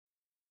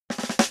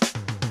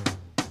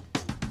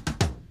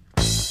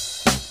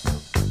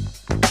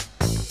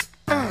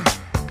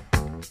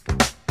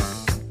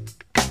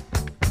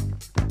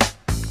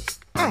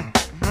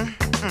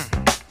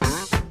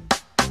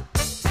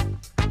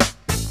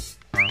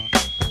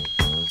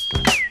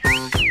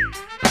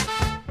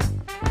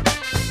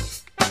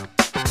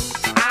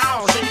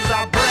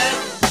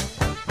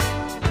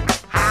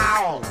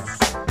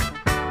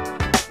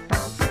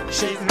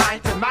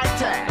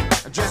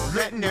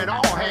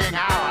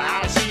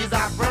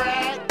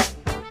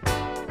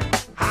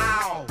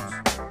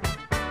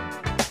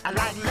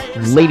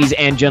Ladies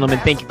and gentlemen,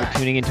 thank you for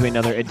tuning into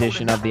another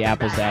edition of the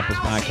Apples to Apples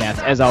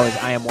podcast. As always,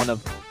 I am one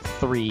of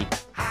three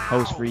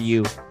hosts for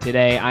you.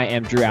 Today, I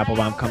am Drew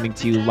Applebaum coming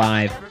to you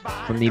live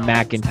from the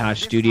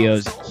Macintosh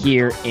Studios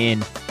here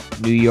in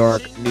New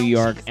York.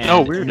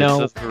 And weird.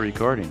 No, it's just the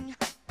recording.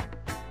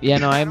 Yeah,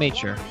 no, I made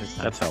sure.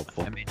 That's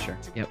helpful. I made sure.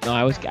 Yep. No,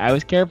 I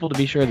was careful to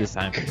be sure this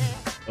time.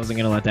 Wasn't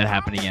gonna let that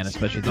happen again,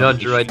 especially.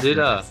 Drew, I did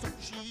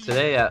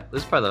today.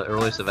 This is probably the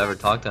earliest I've ever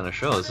talked on a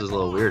show. This is a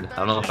little weird. I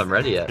don't know if I'm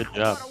ready yet. Good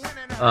job.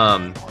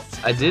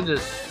 I did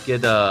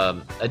get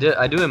I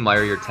do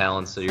admire your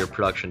talents, your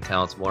production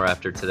talents more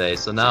after today.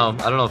 So now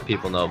I don't know if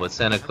people know, but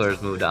Santa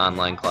Clara's moved to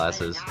online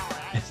classes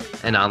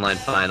and online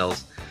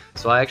finals.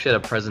 So I actually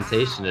had a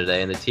presentation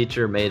today, and the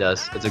teacher made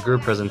us. It's a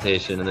group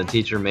presentation, and the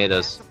teacher made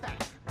us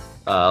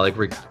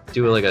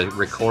do like a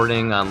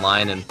recording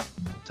online and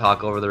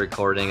talk over the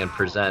recording and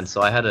present.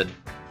 So I had to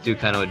do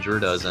kind of what Drew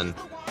does and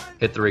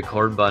hit the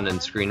record button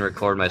and screen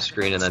record my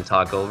screen and then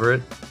talk over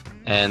it.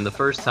 And the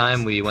first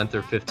time we went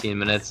through 15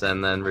 minutes,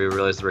 and then we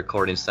realized the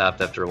recording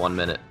stopped after 1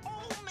 minute.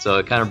 So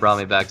it kind of brought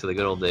me back to the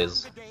good old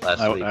days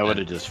last week. I would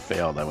have just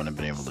failed. I wouldn't have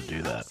been able to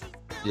do that.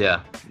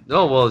 Yeah.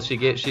 Oh, well,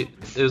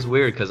 it was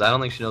weird because I don't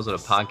think she knows what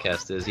a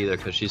podcast is either,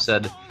 because she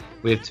said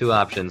we have two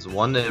options.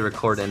 One, to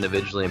record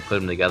individually and put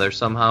them together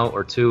somehow,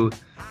 or two,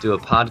 do a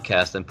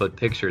podcast and put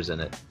pictures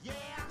in it.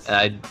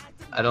 And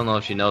I don't know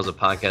if she knows a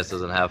podcast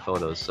doesn't have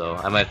photos, so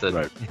I might have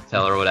to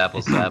tell her what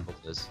Apples to Apples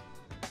is.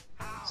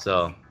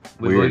 So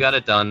we got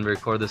it done.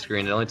 Record the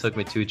screen. It only took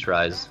me 2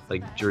 tries,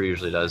 like Drew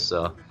usually does.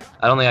 So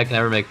I don't think I can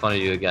ever make fun of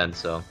you again.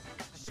 So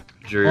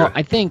Drew, you're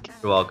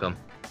welcome.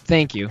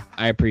 Thank you.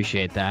 I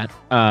appreciate that.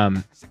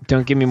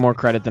 Don't give me more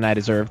credit than I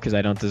deserve, because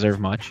I don't deserve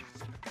much.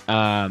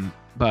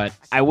 But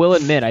I will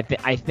admit, I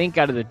think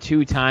out of the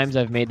 2 times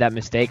I've made that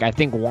mistake, I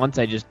think once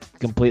I just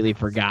completely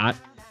forgot.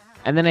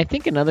 And then I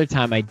think another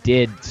time I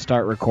did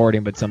start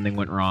recording, but something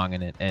went wrong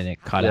and it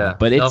cut out.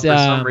 But it's for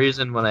some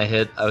reason when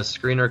I was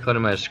screen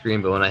recording my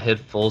screen, but when I hit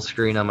full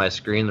screen on my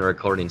screen, the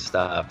recording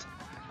stopped.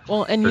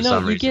 Well, and you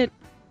get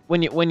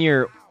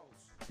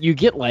you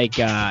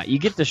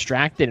get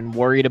distracted and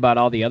worried about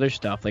all the other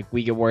stuff. Like,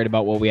 we get worried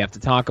about what we have to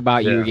talk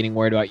about. Yeah. You're getting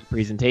worried about your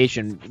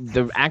presentation.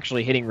 The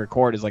actually hitting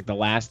record is like the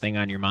last thing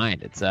on your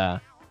mind. It's I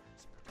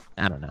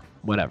don't know.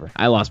 Whatever.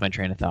 I lost my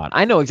train of thought.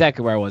 I know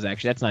exactly where I was,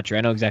 actually. That's not true.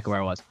 I know exactly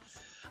where I was.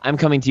 I'm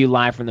coming to you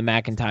live from the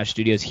Macintosh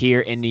Studios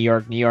here in New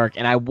York.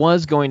 And I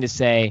was going to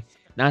say,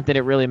 not that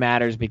it really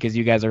matters because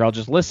you guys are all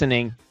just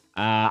listening,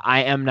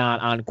 I am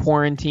not on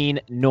quarantine,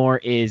 nor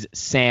is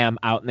Sam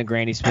out in the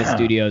Granny Smith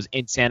Studios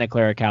in Santa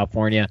Clara,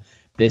 California.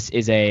 This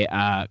is a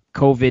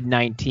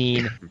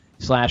COVID-19 /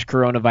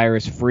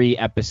 coronavirus free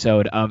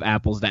episode of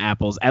Apples to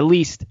Apples, at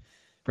least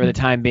for the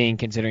time being,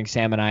 considering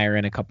Sam and I are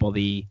in a couple of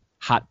the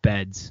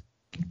hotbeds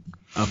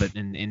of it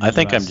in the I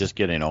think US. I'm just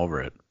getting over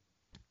it.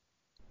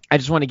 I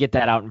just want to get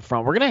that out in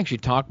front. We're going to actually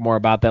talk more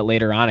about that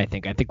later on, I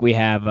think. I think we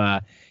have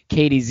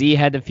KDZ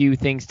had a few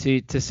things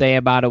to say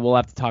about it. We'll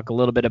have to talk a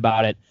little bit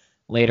about it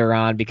later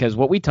on, because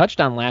what we touched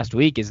on last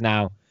week is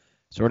now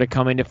sort of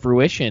coming to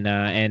fruition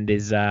and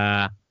is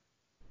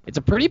it's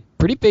a pretty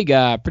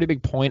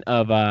big point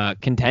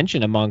of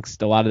contention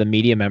amongst a lot of the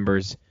media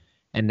members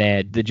and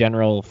the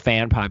general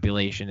fan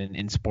population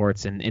in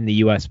sports and in the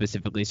U.S.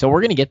 specifically. So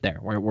we're going to get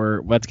there.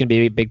 That's going to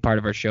be a big part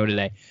of our show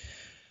today.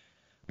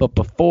 But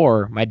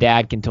before, my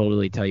dad can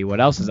totally tell you what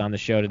else is on the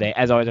show today.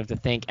 As always, I have to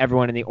thank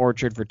everyone in the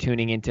Orchard for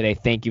tuning in today.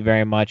 Thank you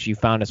very much. You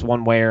found us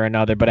one way or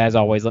another. But as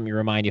always, let me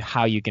remind you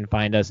how you can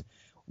find us.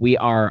 We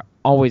are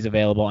always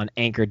available on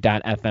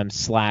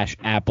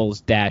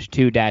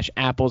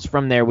anchor.fm/apples-2-apples.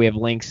 From there, we have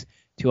links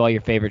to all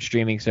your favorite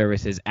streaming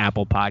services,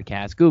 Apple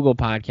Podcasts, Google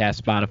Podcasts,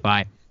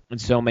 Spotify,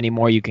 and so many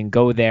more. You can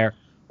go there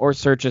or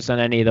search us on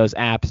any of those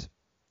apps.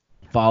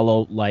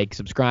 Follow, like,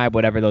 subscribe,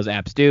 whatever those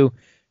apps do.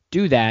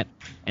 Do that,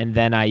 and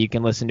then you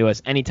can listen to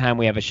us anytime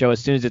we have a show.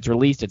 As soon as it's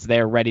released, it's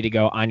there, ready to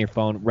go on your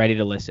phone, ready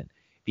to listen.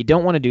 If you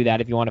don't want to do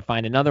that, if you want to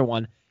find another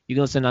one, you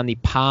can listen on the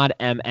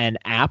PodMN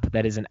app.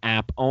 That is an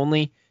app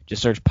only.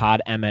 Just search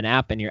PodMN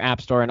app in your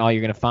app store, and all you're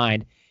going to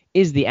find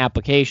is the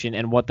application.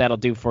 And what that'll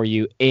do for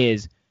you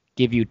is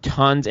give you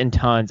tons and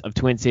tons of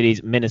Twin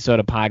Cities,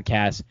 Minnesota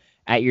podcasts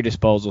at your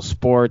disposal.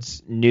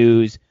 Sports,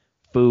 news,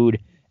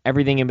 food,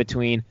 everything in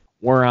between.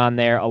 We're on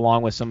there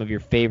along with some of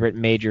your favorite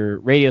major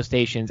radio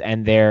stations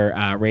and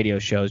their radio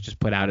shows just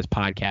put out as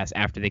podcasts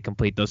after they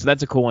complete those. So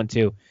that's a cool one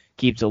too.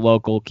 Keeps it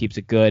local, keeps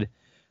it good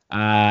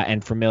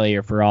and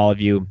familiar for all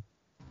of you,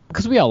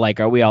 because we all like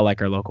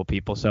our local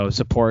people. So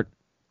support.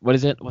 What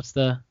is it? What's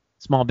the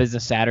Small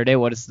Business Saturday?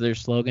 What is their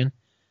slogan?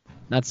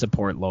 Not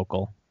support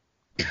local,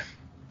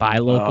 buy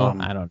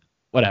local. I don't know.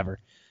 Whatever.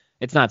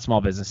 It's not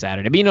Small Business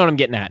Saturday, but you know what I'm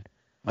getting at.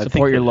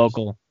 Support your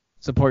local.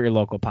 Support your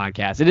local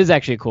podcast. It is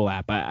actually a cool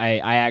app. I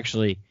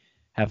actually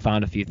have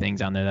found a few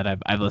things on there that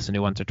I've listened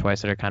to once or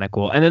twice that are kind of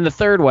cool. And then the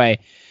third way,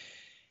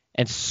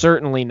 and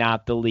certainly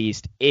not the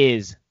least,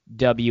 is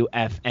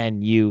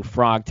WFNU,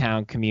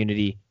 Frogtown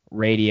Community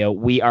Radio.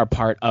 We are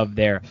part of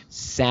their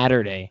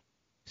Saturday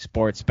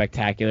Sports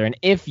Spectacular. And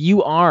if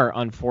you are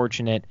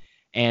unfortunate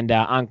and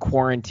on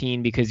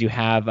quarantine because you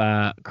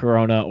have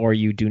corona or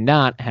you do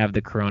not have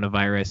the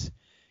coronavirus,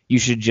 you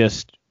should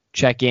just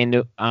check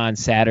in on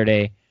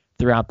Saturday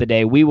throughout the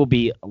day. We will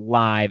be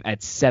live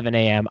at 7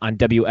 a.m. on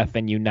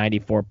WFNU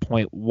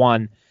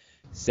 94.1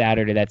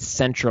 Saturday. That's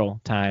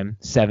Central Time,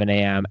 7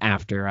 a.m.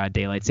 after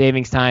Daylight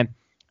Savings Time.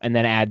 And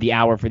then add the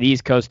hour for the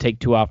East Coast, take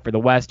 2 off for the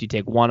West. You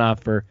take 1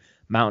 off for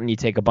Mountain. You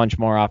take a bunch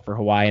more off for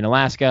Hawaii and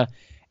Alaska.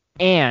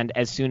 And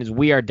as soon as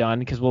we are done,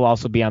 because we'll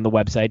also be on the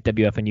website,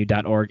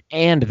 WFNU.org,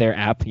 and their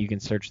app. You can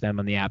search them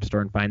on the App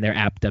Store and find their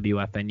app,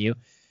 WFNU.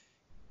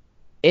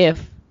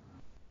 If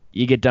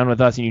you get done with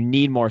us and you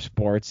need more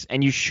sports,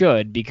 and you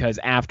should, because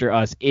after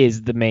us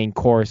is the main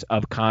course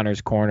of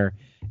Connor's Corner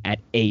at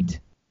 8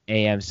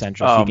 a.m.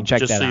 Central. So you can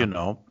check that out. Just so you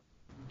know,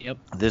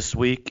 this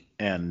week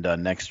and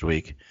next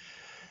week,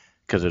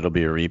 because it'll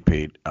be a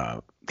repeat,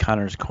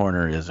 Connor's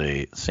Corner is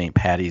a St.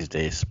 Patty's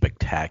Day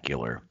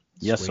spectacular.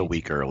 Yes, a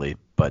week early,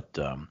 but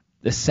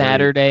the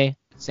Saturday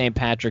St.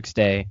 Patrick's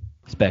Day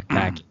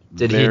spectacular.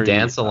 Did he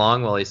dance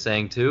along while he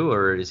sang too,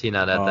 or is he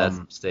not at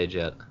that stage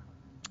yet?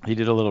 He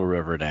did a little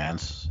river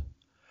dance.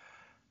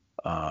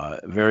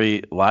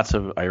 Lots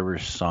of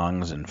Irish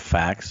songs and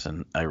facts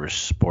and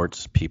Irish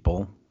sports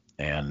people,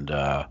 and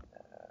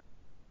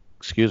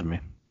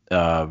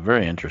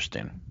very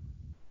interesting.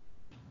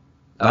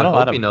 I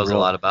hope he knows a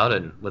lot about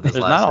it with his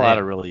last name. There's not a lot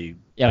of really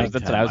that's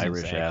what I was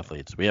Irish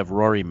athletes. We have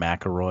Rory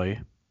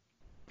McIlroy.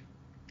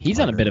 He's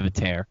on a bit of a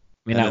tear.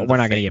 I mean, we're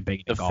not going to get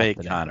big into golf fake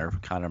today. Conor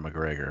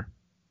McGregor.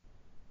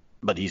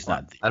 But he's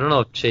not. I don't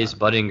know if Chase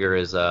Budinger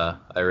is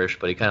Irish,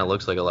 but he kind of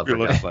looks like a leopard.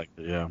 He looks like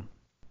it, yeah.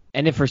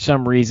 And if for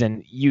some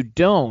reason you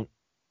don't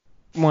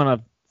want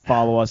to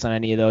follow us on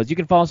any of those, you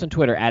can follow us on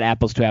Twitter at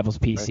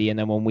Apples2ApplesPC, right. And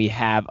then when we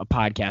have a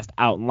podcast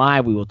out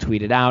live, we will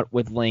tweet it out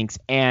with links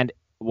and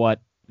what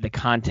the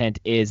content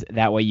is.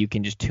 That way you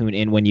can just tune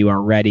in when you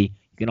are ready.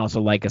 You can also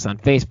like us on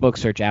Facebook,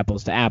 search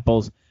Apples to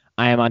Apples.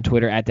 I am on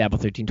Twitter at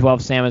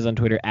Apple1312. Sam is on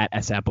Twitter at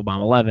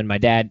SAppleBomb11. My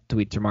dad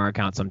tweets from our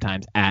account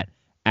sometimes at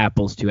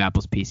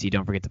Apples2ApplesPC.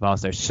 Don't forget to follow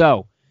us there.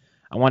 So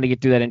I want to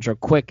get through that intro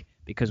quick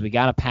because we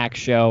got a packed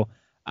show.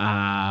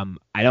 I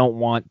don't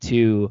want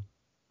to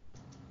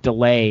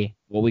delay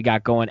what we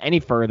got going any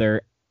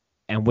further.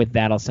 And with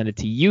that, I'll send it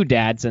to you,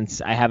 Dad,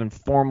 since I haven't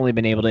formally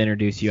been able to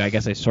introduce you. I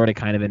guess I sort of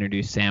kind of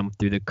introduced Sam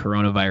through the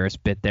coronavirus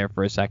bit there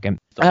for a second.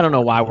 I don't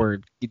know why we're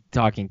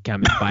talking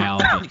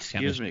biology.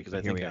 Excuse me, because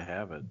I think I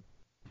have it.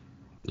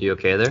 You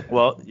okay there?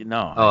 Well,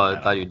 no. Oh, I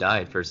thought you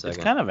died for a second.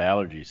 It's kind of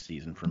allergy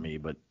season for me,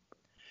 but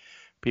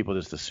people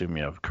just assume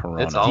you have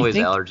corona. It's always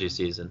allergy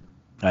season.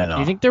 I know. Do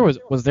you think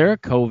was there a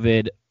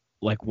COVID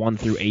like 1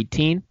 through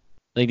 18?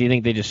 Like, do you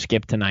think they just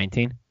skipped to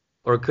 19?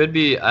 Or it could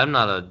be, I'm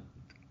not a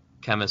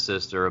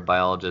chemist or a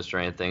biologist or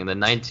anything. The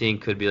 19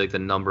 could be like the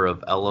number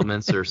of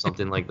elements or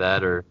something like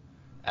that, or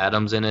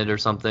atoms in it or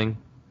something.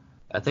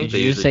 I think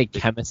Did you just say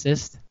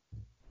chemist?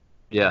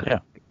 Yeah.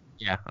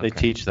 Yeah. Okay. They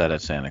teach that at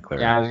Santa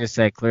Clara. Yeah, I was gonna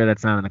say clear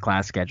that's not in the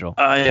class schedule.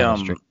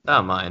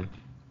 Not mine.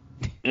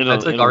 I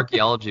took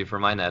archaeology for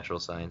my natural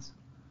science.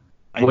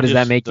 What does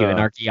that make you, an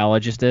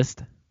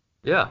archaeologist?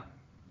 Yeah.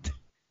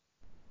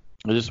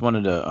 I just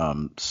wanted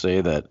to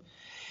say that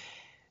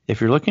if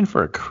you're looking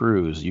for a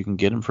cruise, you can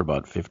get them for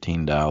about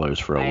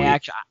 $15 for a week.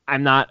 Actually,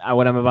 I'm not.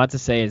 What I'm about to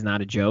say is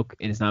not a joke.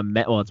 It is not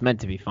meant. Well, it's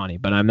meant to be funny,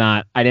 but I'm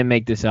not. I didn't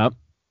make this up.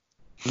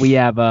 We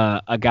have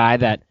a guy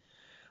that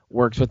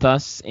works with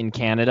us in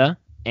Canada,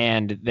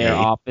 and their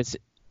office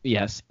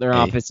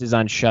is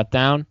on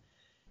shutdown,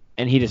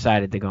 and he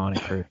decided to go on a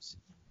cruise.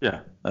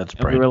 Yeah, that's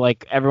right. We were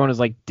like, everyone was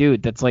like,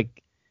 dude, that's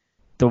like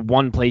the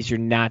one place you're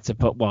not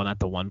supposed. Well, not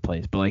the one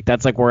place, but like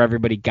that's like where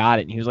everybody got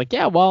it. And he was like,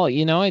 yeah, well,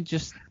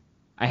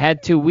 I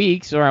had 2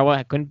 weeks, or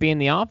I couldn't be in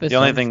the office. The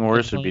only thing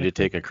worse would be to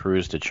take a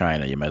cruise to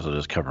China. You might as well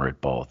just cover it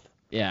both.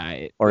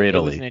 Yeah, or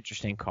Italy. It was an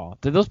interesting call.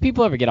 Did those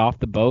people ever get off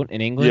the boat in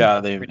England? Yeah,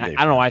 I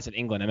don't know why I said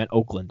England. I meant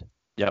Oakland.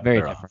 Yeah,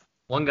 very different.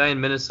 One guy in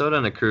Minnesota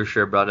on a cruise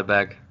ship brought it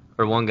back,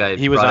 or one guy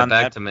brought it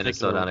back to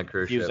Minnesota on a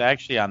cruise ship. He was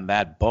actually on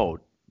that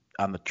boat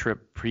on the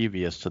trip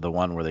previous to the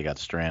one where they got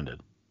stranded.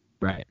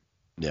 Right.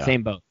 Yeah.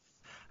 Same boat.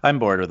 I'm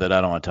bored with it.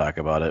 I don't want to talk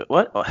about it.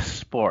 What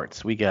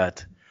sports? We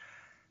got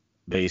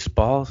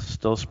baseball,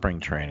 still spring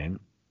training.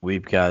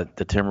 We've got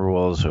the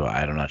Timberwolves, who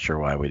I'm not sure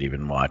why we'd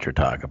even watch or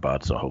talk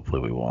about, so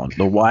hopefully we won't.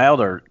 The Wild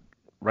are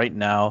right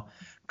now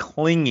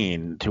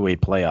clinging to a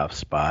playoff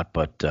spot,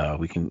 but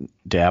we can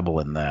dabble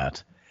in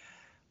that.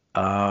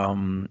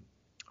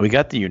 We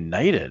got the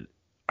United,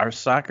 our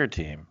soccer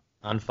team.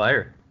 On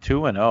fire.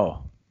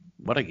 2-0.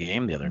 What a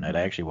game the other night.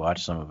 I actually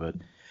watched some of it.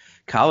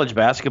 College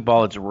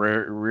basketball, it's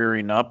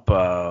rearing up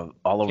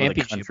all over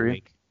the country.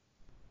 Week.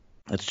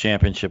 It's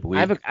championship week.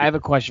 I have a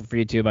question for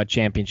you, too, about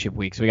championship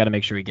week, so we got to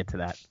make sure we get to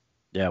that.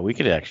 Yeah, we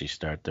could actually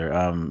start there.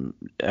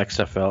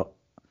 XFL.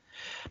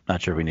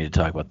 Not sure if we need to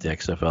talk about the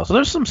XFL. So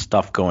there's some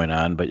stuff going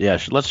on, but yeah,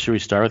 should we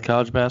start with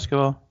college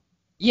basketball?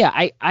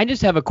 Yeah, I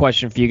just have a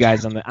question for you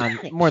guys on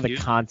more the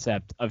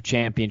concept of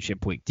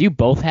championship week. Do you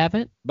both have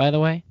it, by the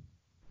way?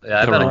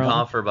 Yeah, I've been in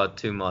comp for about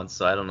 2 months,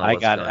 so I don't know. I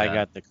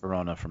got the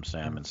corona from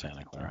Sam in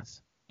Santa Clara.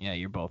 Yeah,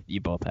 you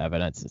both have it.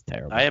 That's just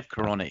terrible. I have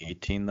Corona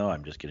 18 though.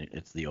 I'm just kidding.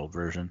 It's the old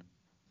version.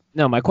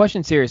 No, my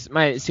question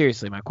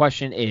my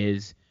question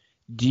is,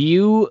 do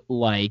you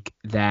like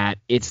that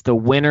it's the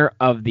winner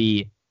of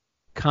the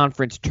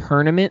conference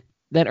tournament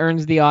that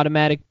earns the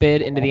automatic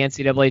bid into the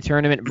NCAA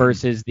tournament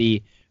versus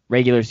the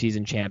regular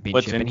season championship?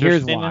 What's And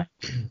here's interesting? why.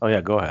 Oh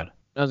yeah, go ahead.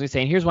 I was going to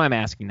say, and here's why I'm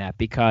asking that,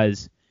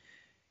 because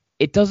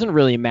it doesn't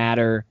really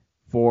matter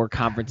for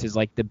conferences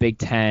like the Big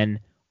Ten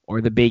or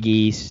the Big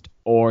East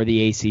or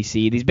the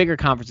ACC. These bigger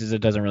conferences,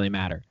 it doesn't really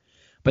matter.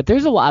 But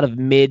there's a lot of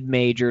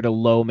mid-major to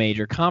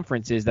low-major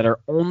conferences that are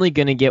only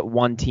going to get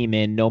one team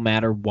in no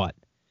matter what.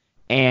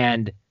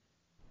 And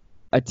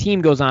a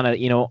team goes on a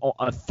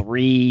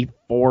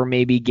 3-4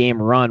 maybe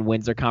game run,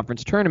 wins their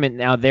conference tournament.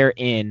 Now they're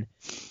in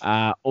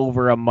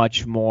over a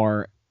much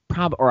more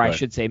I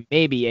should say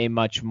maybe a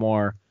much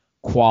more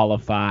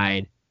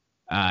qualified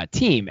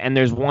team. And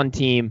there's one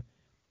team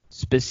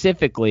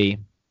specifically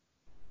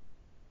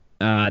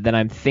that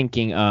I'm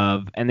thinking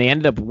of, and they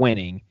ended up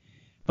winning.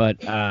 But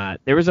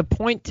there was a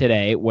point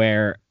today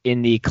where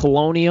in the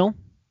Colonial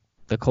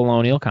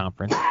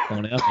Conference,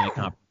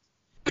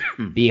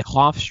 the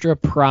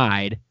Hofstra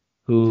Pride,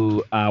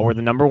 who were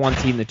the number one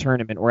team in the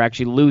tournament, were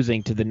actually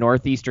losing to the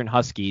Northeastern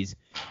Huskies,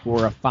 who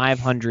were a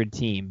 500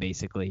 team,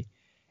 basically.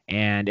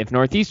 And if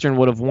Northeastern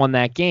would have won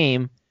that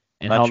game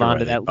and held on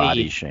to that lead.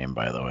 Body shame,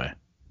 by the way.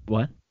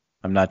 What?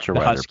 I'm not sure the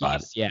why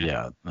Huskies, they're body.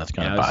 Yeah, that's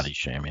kind of body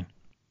shaming.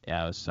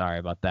 Yeah, I was sorry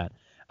about that.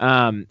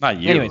 Not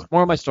you. Anyways,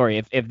 more of my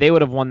story. If they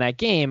would have won that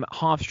game,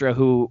 Hofstra,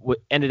 who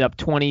ended up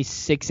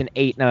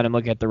 26-8, now that I'm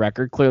looking at the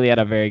record, clearly had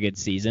a very good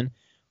season,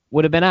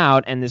 would have been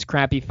out, and this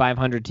crappy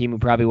 500 team who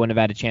probably wouldn't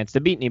have had a chance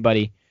to beat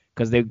anybody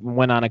because they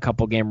went on a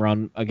couple game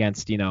run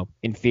against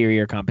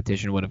inferior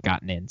competition would have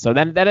gotten in. So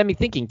that had me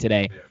thinking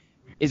today: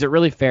 is it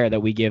really fair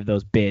that we give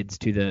those bids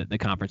to the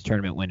conference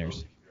tournament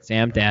winners?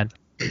 Sam, Dad,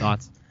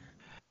 thoughts?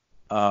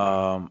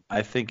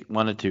 I think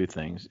one of two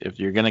things. If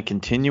you're going to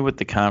continue with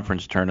the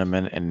conference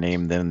tournament and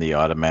name them the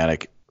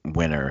automatic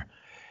winner,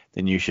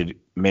 then you should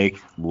make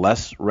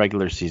less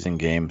regular season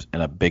games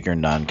and a bigger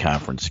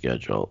non-conference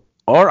schedule.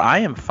 Or I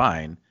am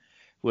fine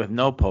with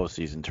no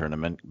postseason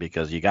tournament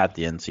because you got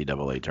the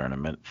NCAA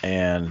tournament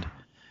and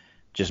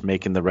just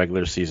making the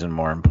regular season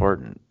more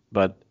important.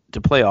 But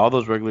to play all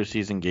those regular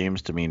season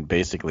games to mean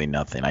basically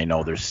nothing. I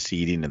know there's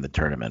seeding in the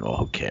tournament. Well,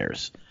 who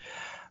cares?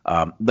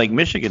 Like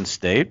Michigan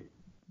State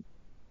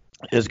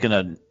is going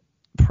to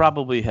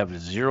probably have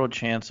zero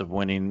chance of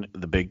winning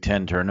the Big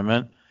Ten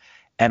tournament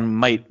and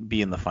might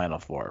be in the Final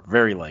Four,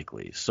 very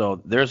likely.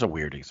 So there's a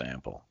weird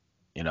example,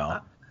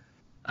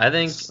 I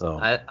think So-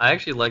 I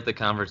actually like the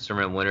conference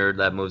tournament winner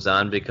that moves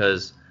on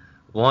because,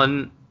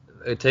 one,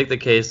 take the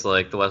case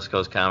like the West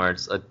Coast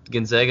Conference.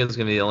 Gonzaga is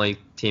going to be the only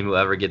team who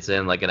ever gets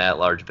in like an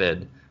at-large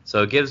bid.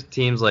 So it gives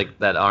teams like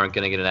that aren't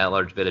going to get an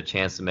at-large bid a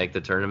chance to make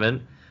the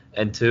tournament.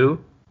 And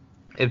two,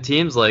 if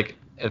teams like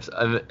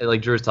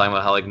Drew was talking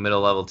about how like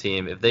middle-level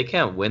team, if they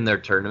can't win their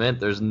tournament,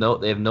 they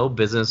have no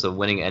business of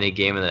winning any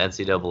game in the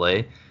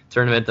NCAA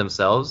tournament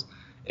themselves.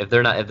 If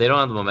they don't have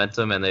the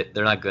momentum and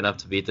they're not good enough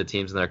to beat the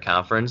teams in their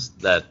conference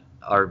that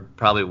are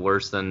probably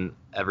worse than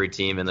every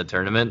team in the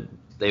tournament,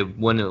 they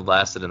wouldn't have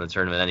lasted in the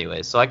tournament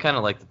anyway. So I kind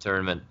of like the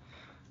tournament.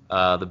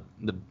 The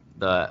end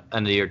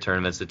of the year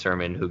tournaments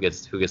determine who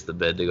gets the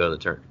bid to go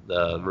to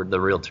the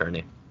real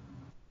tourney.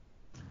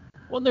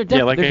 Well, they're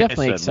like I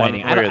definitely said,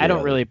 exciting. one way or I the don't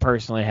other. really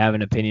personally have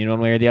an opinion one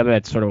way or the other.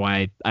 That's sort of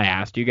why I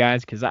asked you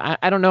guys, because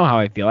I don't know how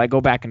I feel. I go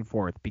back and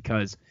forth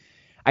because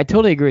I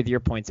totally agree with your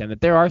point, Sam,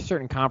 that there are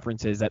certain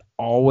conferences that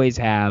always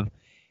have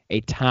a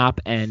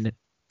top-end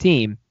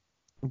team,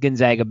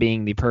 Gonzaga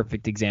being the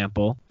perfect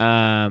example.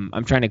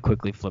 I'm trying to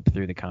quickly flip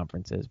through the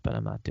conferences, but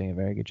I'm not doing a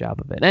very good job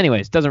of it.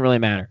 Anyways, it doesn't really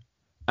matter.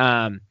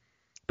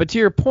 But to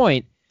your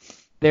point,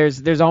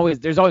 there's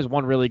always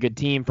one really good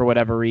team for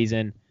whatever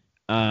reason.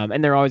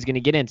 And they're always going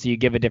to get in, so you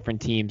give a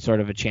different team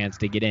sort of a chance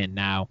to get in.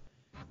 Now,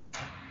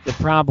 the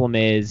problem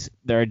is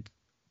there are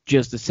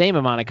just the same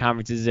amount of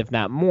conferences, if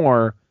not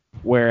more,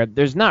 where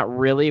there's not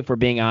really, if we're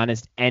being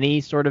honest,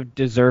 any sort of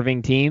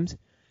deserving teams,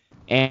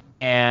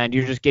 and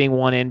you're just getting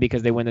one in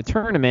because they win the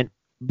tournament.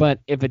 But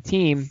if a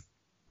team,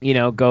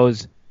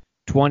 goes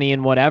 20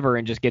 and whatever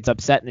and just gets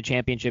upset in the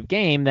championship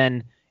game,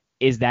 then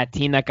is that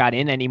team that got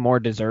in any more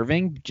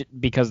deserving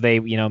because they,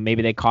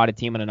 maybe they caught a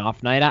team on an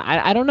off night?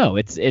 I don't know.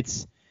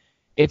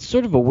 It's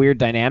sort of a weird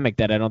dynamic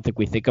that I don't think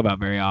we think about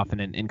very often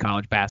in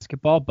college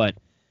basketball. But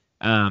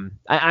I'm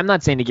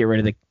not saying to get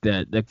rid of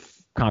the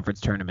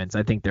conference tournaments.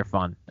 I think they're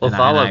fun. Well, And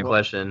follow-up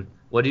question.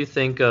 What do you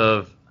think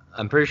of –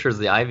 I'm pretty sure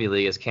the Ivy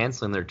League is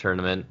canceling their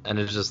tournament and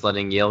is just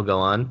letting Yale go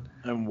on.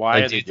 And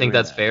why? Do you think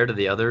that's fair to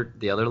the other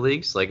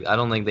leagues? Like, I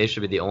don't think they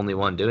should be the only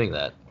one doing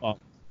that. Well,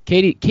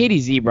 Katie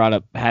Z brought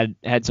up had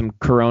some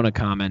Corona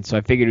comments, so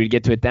I figured we'd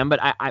get to it then.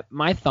 But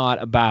my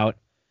thought about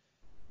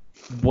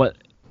what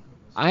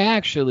 – I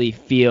actually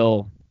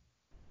feel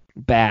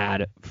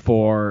bad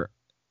for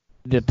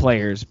the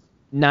players,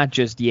 not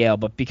just Yale,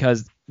 but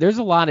because there's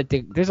a lot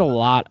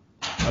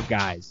of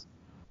guys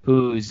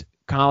whose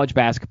college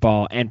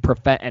basketball and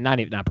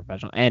not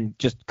professional and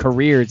just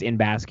careers in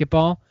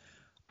basketball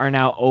are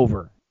now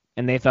over.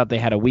 And they thought they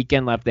had a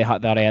weekend left. They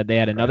thought they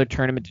had another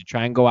tournament to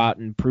try and go out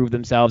and prove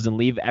themselves and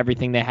leave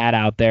everything they had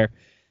out there.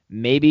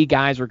 Maybe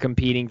guys were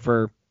competing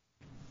for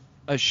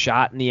a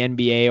shot in the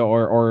NBA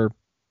or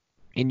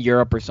in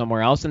Europe or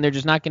somewhere else, and they're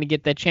just not going to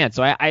get that chance.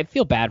 So I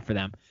feel bad for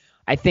them.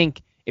 I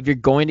think if you're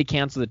going to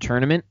cancel the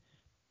tournament,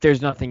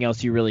 there's nothing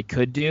else you really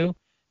could do.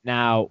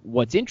 Now,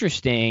 what's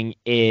interesting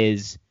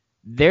is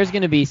there's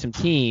going to be some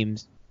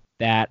teams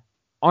that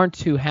aren't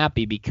too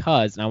happy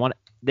because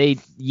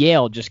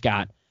Yale just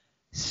got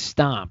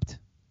stomped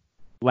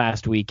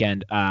last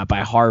weekend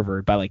by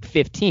Harvard by like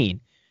 15.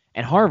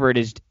 And Harvard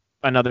is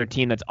another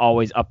team that's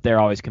always up there,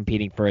 always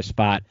competing for a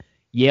spot.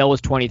 Yale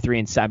was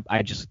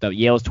 23-7.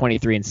 Yale was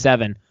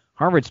 23-7.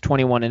 Harvard's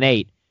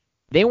 21-8.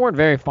 They weren't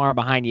very far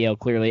behind Yale,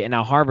 clearly, and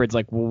now Harvard's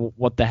like, well,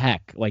 what the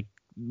heck? Like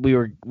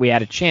we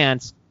had a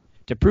chance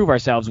to prove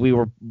ourselves. We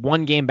were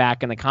one game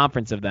back in the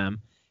conference of them,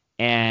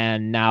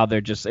 and now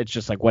it's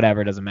just like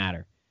whatever, it doesn't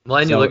matter. Well,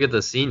 and you look at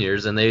the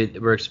seniors, and they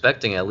were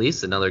expecting at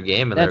least another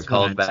game in their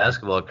college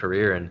basketball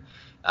career, and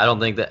I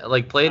don't think that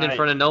played in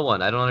front of no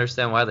one. I don't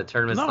understand why the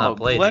tournament's not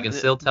played. You can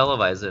still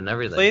televise it and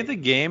everything. Play the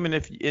game, and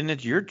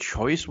it's your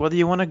choice whether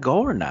you want to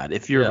go or not.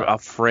 If you're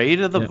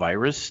afraid of the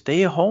virus,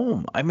 stay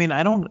home. I mean,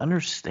 I don't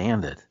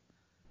understand it.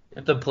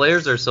 If the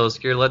players are so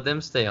scared, let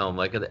them stay home.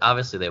 Like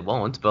obviously they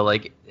won't, but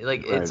like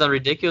it's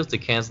ridiculous to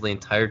cancel the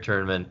entire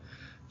tournament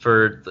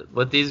for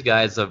what these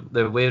guys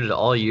they've waited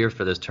all year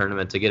for this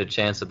tournament to get a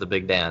chance at the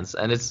big dance,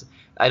 and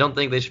I don't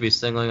think they should be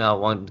singling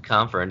out one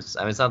conference.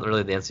 I mean, it's not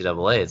really the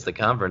NCAA, it's the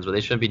conference, but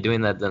they shouldn't be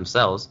doing that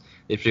themselves.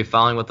 They should be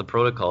following what the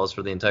protocol is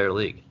for the entire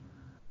league.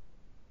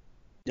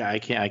 Yeah, I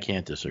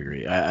can't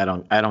disagree. I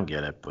don't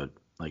get it, but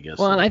I guess.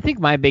 Well, and I think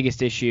my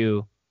biggest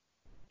issue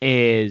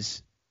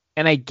is,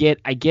 and I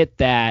get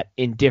that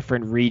in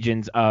different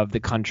regions of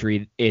the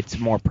country it's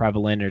more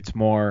prevalent, or it's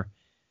more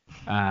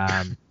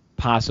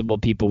possible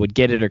people would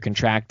get it or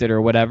contract it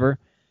or whatever,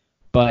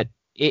 but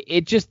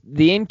it just,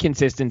 the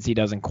inconsistency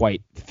doesn't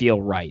quite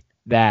feel right.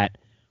 That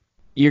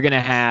you're going to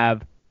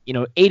have,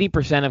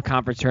 80% of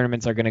conference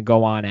tournaments are going to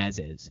go on as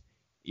is.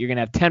 You're going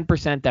to have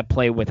 10% that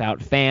play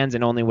without fans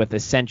and only with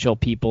essential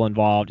people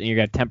involved, and you're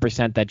going to have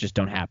 10% that just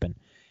don't happen.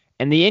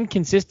 And the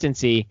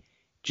inconsistency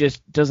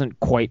just doesn't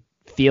quite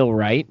feel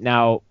right.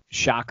 Now,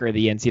 shocker,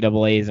 the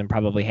NCAA isn't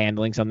probably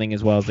handling something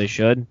as well as they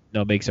should.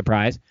 No big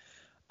surprise.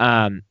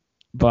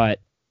 But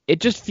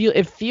it just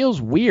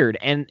feels weird,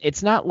 and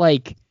it's not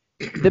like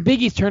the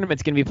Big East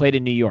tournament's going to be played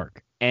in New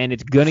York, and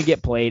it's going to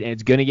get played, and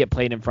it's going to get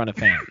played in front of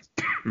fans.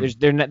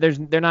 They're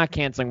not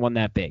canceling one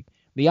that big.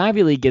 The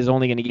Ivy League is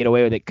only going to get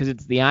away with it because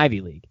it's the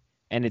Ivy League,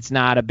 and it's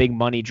not a big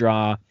money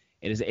draw.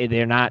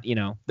 They're not,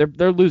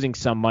 they're losing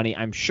some money,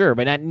 I'm sure,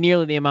 but not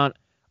nearly the amount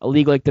a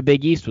league like the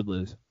Big East would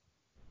lose.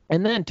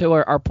 And then to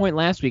our point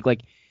last week,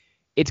 like,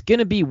 it's going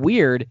to be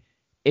weird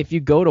if you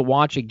go to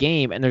watch a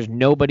game and there's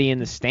nobody in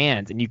the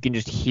stands and you can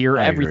just hear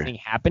everything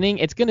happening.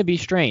 It's going to be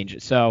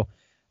strange. So,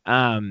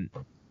 I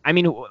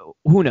mean,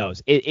 who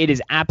knows? It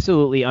is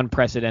absolutely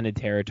unprecedented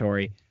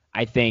territory.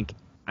 I think,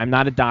 I'm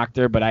not a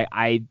doctor, but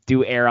I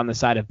do err on the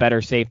side of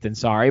better safe than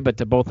sorry. But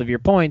to both of your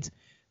points,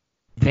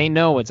 they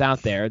know what's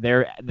out there.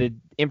 The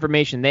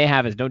information they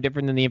have is no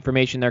different than the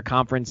information their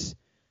conference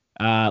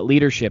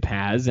leadership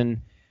has.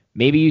 And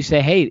maybe you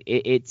say, hey,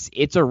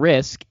 it's a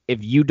risk.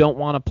 If you don't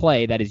want to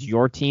play, that is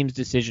your team's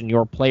decision,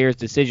 your players'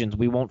 decisions.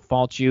 We won't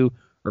fault you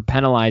or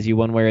penalize you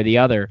one way or the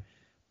other.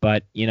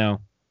 But,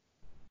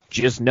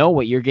 just know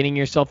what you're getting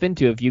yourself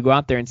into if you go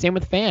out there. And same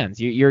with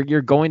fans.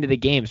 You're going to the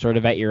game sort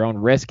of at your own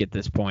risk at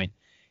this point.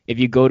 If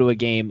you go to a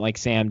game like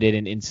Sam did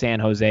in San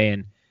Jose,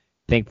 and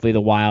thankfully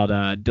the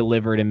Wild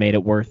delivered and made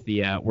it worth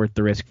the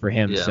risk for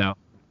him. Yeah. So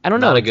I don't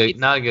know.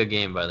 Not a good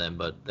game by them,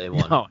 but they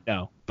won.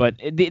 No. But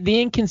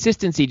the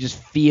inconsistency just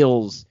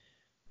feels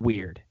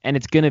weird, and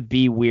it's going to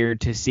be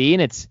weird to see,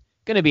 and it's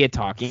going to be a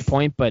talking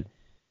point. But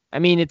I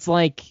mean, it's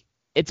like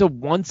it's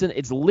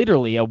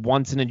literally a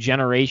once in a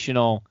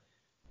generational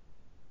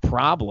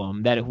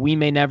problem that we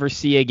may never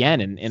see again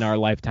in our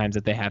lifetimes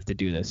that they have to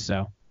do this.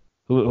 So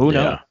who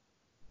knows?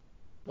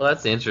 Well,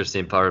 that's the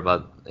interesting part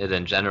about it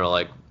in general.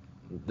 Like,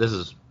 this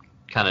is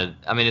kind of,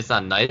 I mean, it's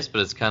not nice, but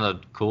it's kind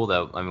of cool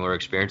that, I mean, we're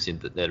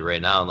experiencing it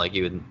right now. Like,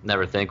 you would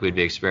never think we'd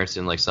be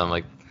experiencing like some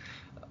like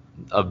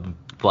a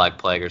black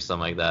plague or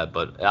something like that.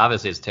 But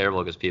obviously it's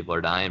terrible because people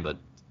are dying, but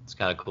it's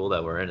kind of cool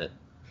that we're in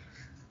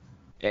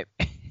it.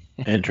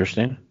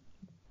 Interesting.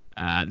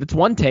 That's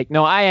one take.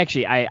 No, I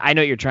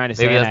know what you're trying to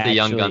say. Maybe that's the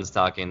young guns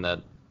talking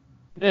that.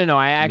 No,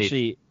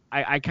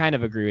 I kind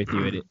of agree with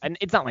you. And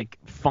it's not like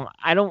fun.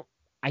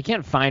 I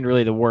can't find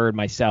really the word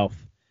myself,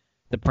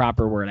 the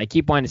proper word. I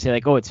keep wanting to say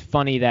like, oh, it's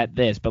funny that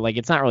this, but like,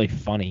 it's not really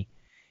funny.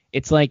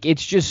 It's like,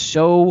 it's just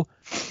so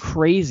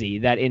crazy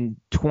that in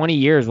 20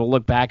 years we'll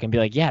look back and be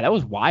like, yeah, that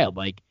was wild.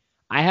 Like,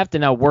 I have to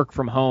now work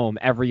from home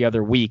every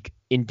other week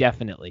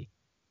indefinitely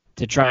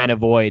to try and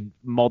avoid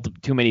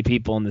too many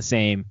people in the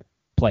same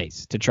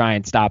place to try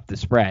and stop the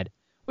spread,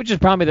 which is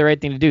probably the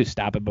right thing to do.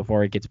 Stop it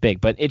before it gets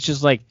big. But it's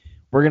just like,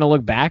 we're gonna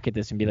look back at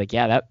this and be like,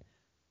 yeah,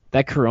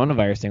 that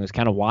coronavirus thing was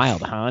kind of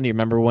wild, huh? Do you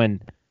remember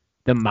when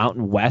the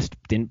Mountain West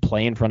didn't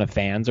play in front of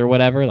fans or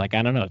whatever? Like,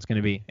 I don't know. It's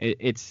gonna be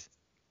it's.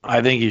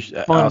 I think you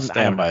should. Fun. I'll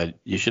stand by it.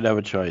 You should have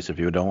a choice. If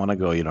you don't want to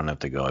go, you don't have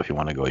to go. If you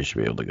want to go, you should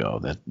be able to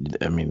go.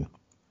 I mean,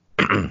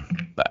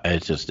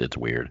 it's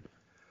weird.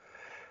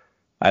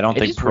 I don't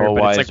think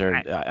pro-wise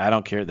I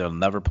don't care. They'll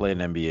never play an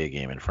NBA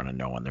game in front of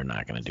no one. They're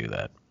not going to do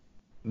that.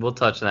 We'll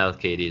touch on that with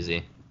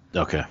KDZ.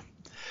 Okay.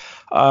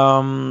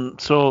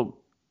 So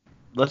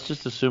let's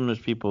just assume there's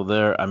people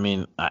there. I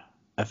mean,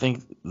 I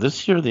think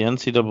this year the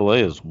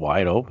NCAA is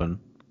wide open.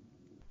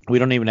 We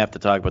don't even have to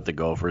talk about the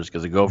Gophers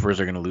because the Gophers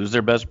are going to lose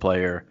their best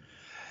player.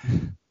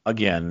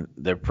 Again,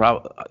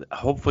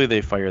 hopefully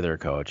they fire their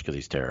coach because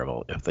he's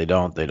terrible. If they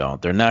don't, they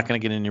don't. They're not going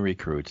to get any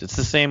recruits. It's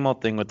the same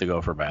old thing with the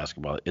Gopher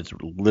basketball. It's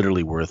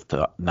literally worth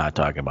not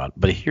talking about.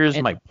 But here's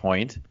my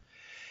point.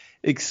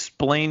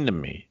 Explain to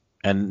me,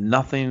 and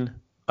nothing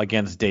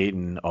against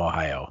Dayton,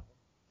 Ohio,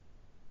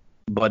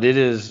 but it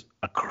is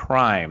a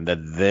crime that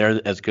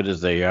they're as good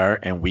as they are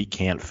and we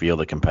can't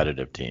field a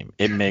competitive team.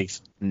 It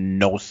makes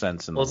no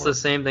sense in the world. It's the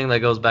same thing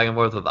that goes back and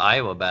forth with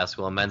Iowa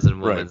basketball, men's and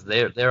women's.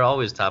 Right. They're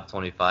always top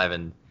 25,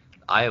 and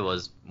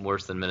Iowa's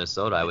worse than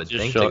Minnesota, I would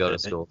think, to go to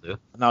school to.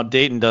 Now,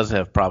 Dayton does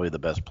have probably the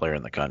best player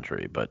in the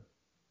country, but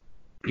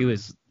he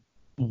was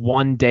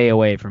one day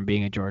away from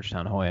being a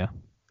Georgetown Hoya.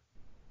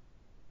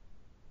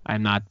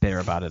 I'm not bitter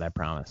about it, I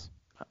promise.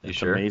 You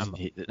sure?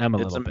 I'm a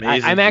little bit.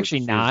 I'm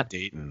actually not.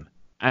 Dayton.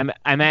 I'm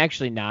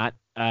actually not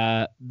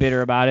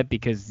bitter about it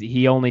because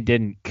he only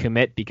didn't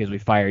commit because we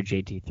fired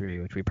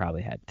JT3, which we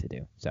probably had to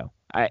do. So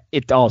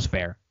it all's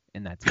fair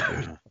in that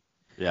situation.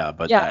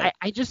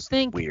 I just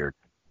think weird.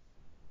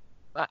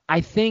 I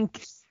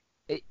think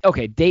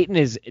okay, Dayton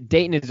is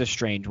a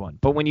strange one,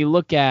 but when you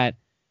look at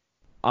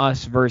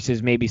us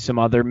versus maybe some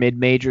other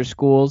mid-major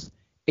schools,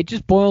 it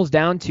just boils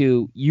down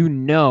to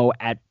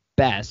at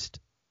best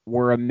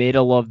we're a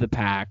middle of the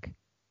pack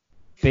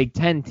Big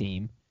Ten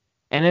team,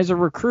 and as a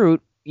recruit.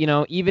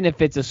 Even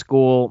if it's a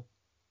school,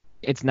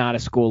 it's not a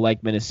school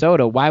like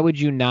Minnesota, why would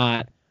you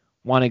not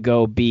want to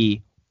go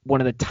be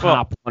one of the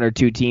top one or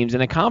two teams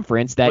in a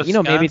conference that,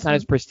 maybe it's not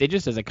as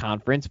prestigious as a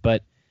conference,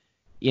 but,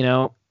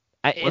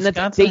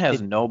 Wisconsin has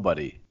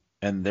nobody,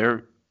 and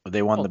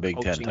they won the Big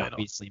Ten title.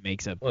 Obviously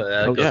makes a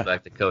that goes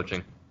back to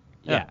coaching.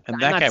 Yeah, and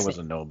that guy was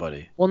a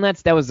nobody. Well, and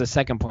that was the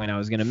second point I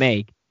was going to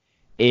make,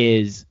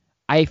 is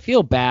I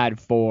feel bad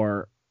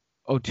for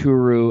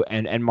Oturu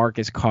and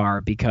Marcus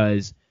Carr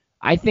because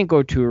I think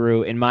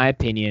Oturu, in my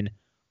opinion,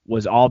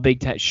 was all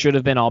Big Ten, should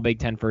have been all Big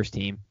Ten first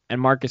team, and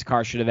Marcus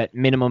Carr should have at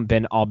minimum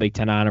been all Big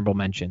Ten honorable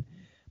mention.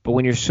 But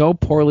when you're so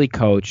poorly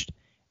coached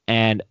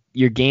and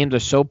your games are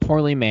so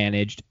poorly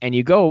managed, and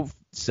you go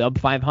sub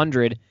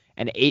 500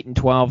 and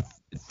 8-12,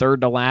 third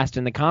to last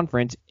in the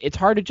conference, it's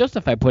hard to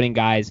justify putting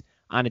guys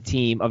on a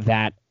team of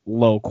that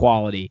low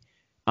quality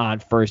on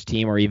first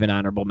team or even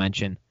honorable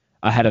mention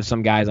ahead of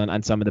some guys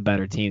on some of the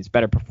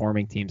better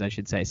performing teams, I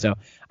should say. So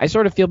I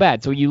sort of feel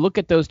bad. So you look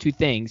at those two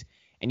things,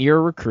 and you're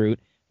a recruit,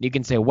 you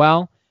can say,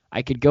 well,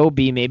 I could go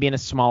be maybe in a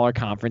smaller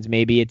conference.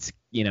 Maybe it's,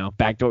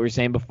 back to what we were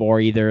saying before,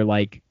 either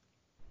like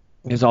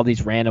there's all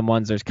these random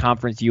ones. There's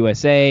Conference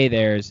USA.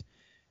 There's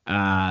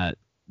the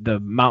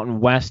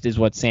Mountain West is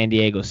what San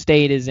Diego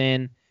State is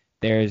in.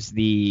 There's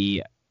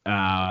the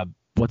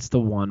what's the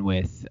one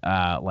with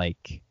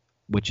like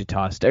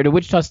Wichita State? Or did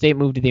Wichita State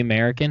move to the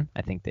American?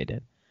 I think they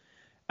did.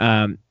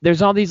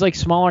 There's all these like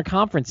smaller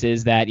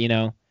conferences that,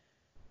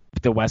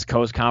 the West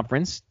Coast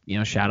Conference,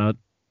 shout out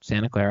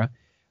Santa Clara.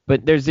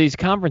 But there's these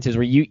conferences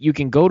where you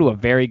can go to a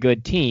very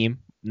good team,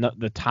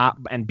 the top,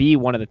 and be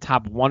one of the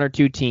top one or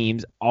two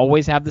teams,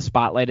 always have the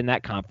spotlight in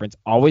that conference,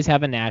 always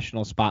have a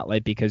national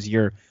spotlight because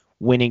you're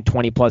winning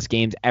 20-plus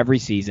games every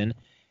season,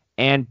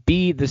 and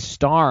be the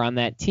star on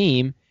that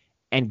team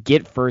and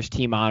get first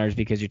team honors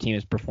because your team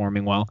is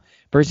performing well,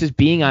 versus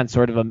being on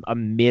sort of a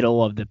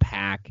middle of the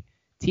pack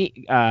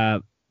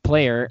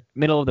player,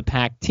 middle of the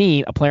pack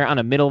team, a player on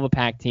a middle of a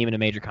pack team in a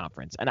major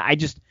conference. And I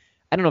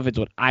don't know if it's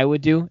what I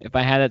would do if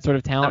I had that sort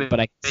of talent, but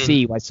I can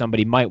see why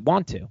somebody might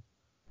want to.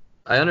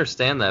 I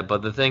understand that,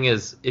 but the thing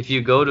is, if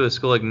you go to a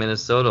school like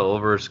Minnesota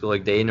over a school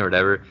like Dayton or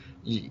whatever,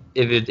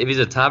 if he's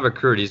a top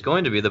recruit, he's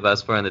going to be the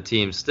best player on the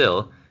team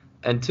still.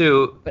 And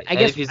two,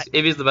 if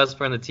he's the best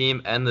player on the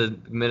team and the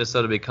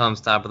Minnesota becomes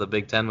top of the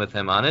Big Ten with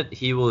him on it,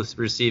 he will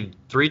receive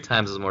 3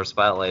 times as more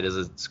spotlight as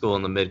a school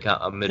in the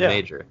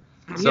mid-major.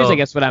 So I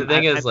guess the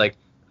thing is,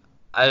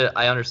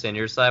 I understand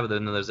your side, but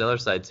then there's the other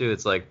side too.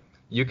 It's like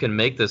you can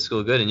make this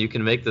school good, and you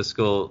can make this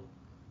school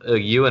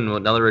you and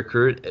another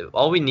recruit.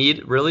 All we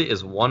need really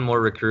is one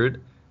more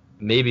recruit,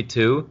 maybe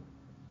 2.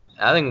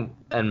 I think,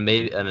 and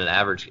even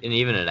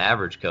an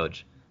average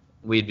coach,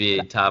 we'd be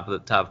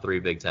top 3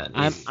 Big Ten.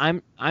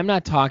 I'm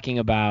not talking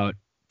about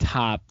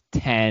top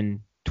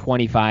 10,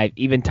 25,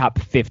 even top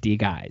 50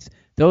 guys.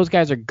 Those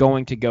guys are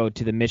going to go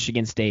to the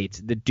Michigan States,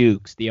 the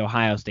Dukes, the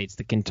Ohio States,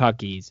 the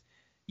Kentuckys.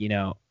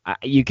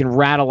 You can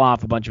rattle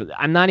off a bunch of.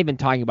 I'm not even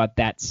talking about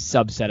that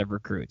subset of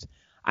recruits.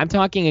 I'm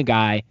talking a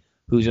guy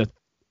who's a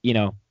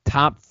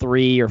top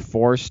 3 or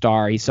 4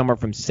 star. He's somewhere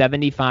from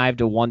 75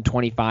 to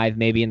 125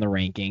 maybe in the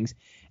rankings.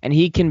 And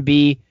he can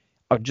be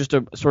just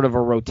a sort of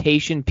a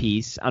rotation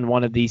piece on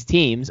one of these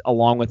teams,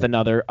 along with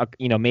another,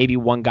 maybe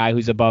one guy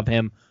who's above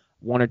him,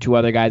 one or two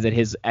other guys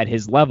at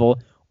his level,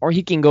 or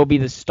he can go be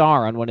the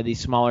star on one of these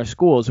smaller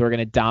schools who are going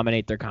to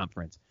dominate their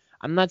conference.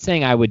 I'm not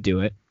saying I would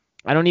do it.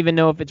 I don't even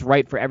know if it's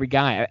right for every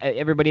guy.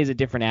 Everybody has a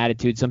different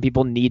attitude. Some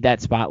people need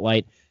that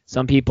spotlight.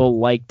 Some people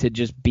like to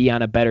just be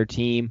on a better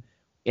team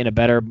in a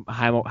better,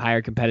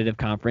 higher competitive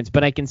conference.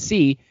 But I can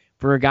see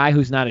for a guy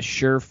who's not a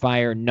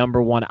surefire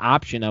number one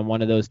option on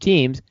one of those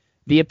teams,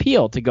 the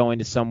appeal to going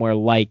to somewhere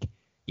like,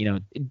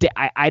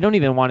 I don't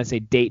even want to say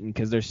Dayton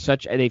because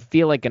they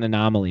feel like an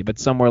anomaly, but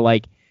somewhere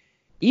like,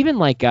 even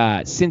like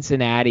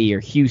Cincinnati or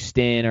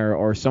Houston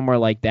or somewhere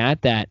like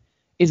that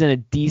is in a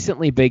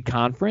decently big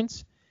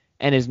conference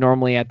and is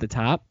normally at the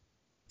top.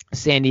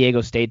 San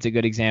Diego State's a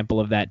good example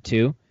of that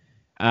too.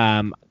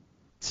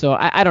 So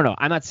I don't know.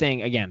 I'm not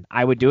saying, again,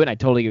 I would do it. I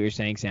totally get what you're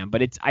saying, Sam,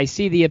 but I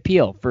see the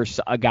appeal for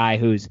a guy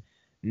who's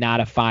not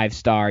a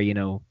 5-star,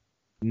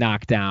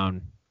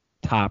 knockdown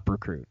top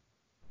recruit.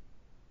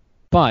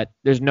 But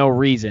there's no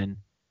reason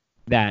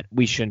that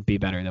we shouldn't be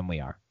better than we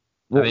are.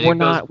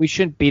 We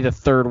shouldn't be the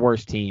third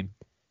worst team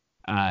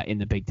in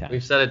the Big Ten.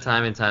 We've said it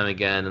time and time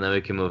again, and then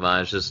we can move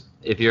on. It's just,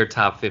 if you're a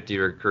top 50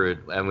 recruit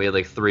and we had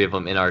like 3 of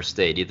them in our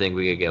state, you think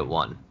we could get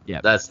 1?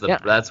 Yeah.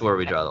 That's where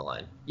we draw the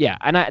line. Yeah,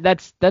 and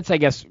that's I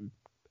guess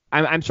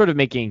I'm sort of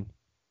making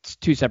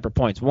 2 separate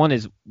points. One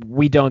is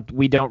we don't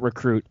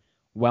recruit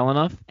well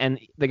enough, and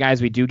the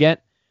guys we do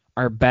get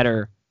are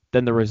better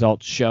than the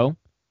results show.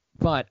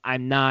 But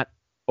I'm not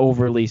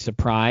overly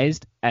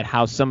surprised at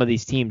how some of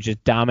these teams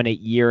just dominate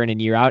year in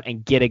and year out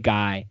and get a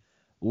guy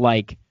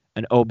like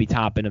an Obi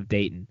Toppin of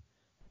Dayton,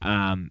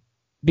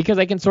 because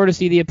I can sort of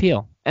see the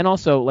appeal. And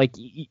also, like,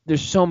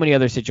 there's so many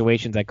other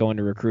situations that go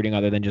into recruiting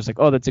other than just like,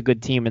 oh, that's a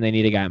good team and they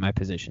need a guy at my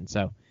position.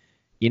 So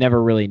you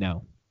never really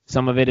know.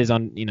 Some of it is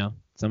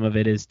some of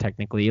it is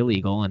technically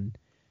illegal and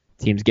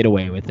teams get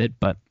away with it,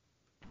 but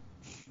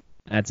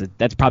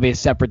that's probably a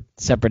separate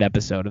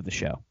episode of the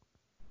show.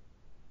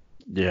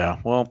 Yeah.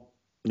 Well,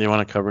 do you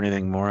want to cover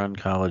anything more on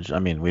college? I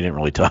mean, we didn't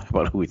really talk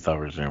about who we thought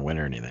was going to win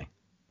or anything.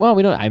 Well,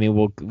 we don't. I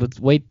mean, let's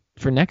wait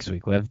for next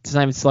week. It's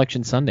not even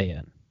Selection Sunday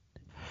yet.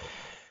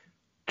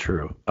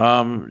 True.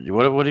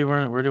 Where do you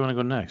want to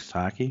go next?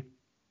 Hockey?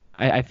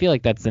 I feel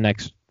like that's the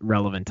next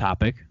relevant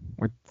topic.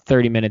 We're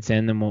 30 minutes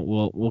in, then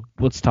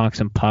let's talk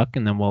some puck,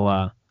 and then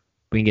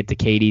we can get to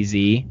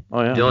KDZ.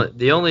 Oh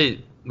yeah.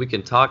 We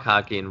can talk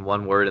hockey in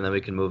one word, and then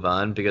we can move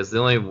on, because the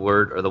only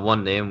word or the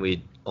one name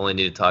we only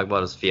need to talk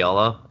about is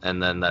Fiala,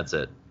 and then that's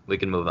it. We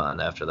can move on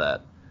after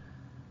that,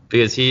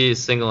 because he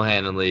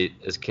single-handedly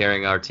is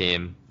carrying our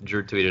team.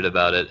 Drew tweeted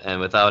about it, and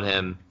without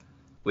him,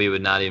 we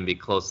would not even be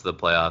close to the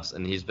playoffs,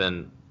 and he's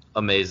been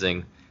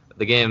amazing.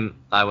 The game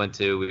I went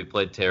to, we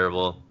played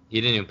terrible.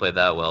 He didn't even play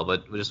that well,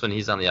 but just when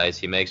he's on the ice,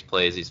 he makes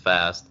plays, he's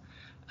fast.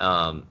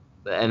 And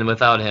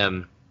without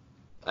him,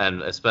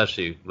 and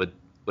especially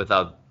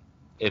without,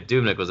 if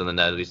Dubnyk was in the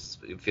net,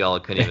 Fiala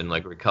couldn't even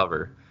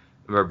recover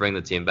or bring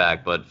the team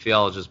back. But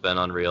Fiala's just been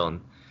unreal, and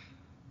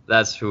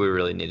that's who we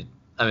really needed.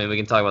 I mean, we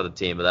can talk about the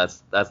team, but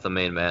that's the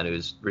main man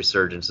whose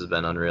resurgence has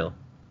been unreal.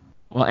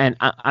 Well, and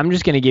I'm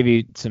just going to give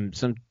you some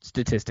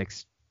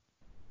statistics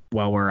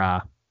while we're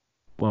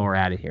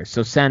at it here.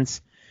 So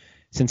since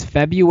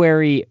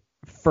February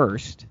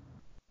 1st,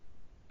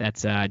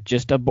 that's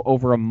just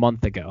over a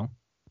month ago,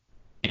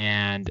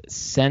 and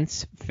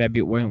since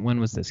February, when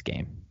was this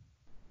game?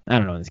 I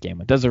don't know when this game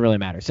went. Doesn't really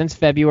matter. Since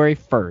February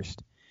 1st,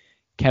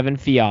 Kevin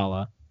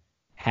Fiala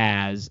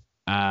has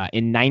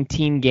in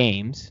 19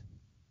 games.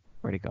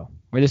 Where'd it go?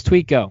 Where'd this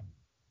tweet go?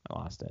 I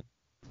lost it.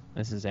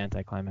 This is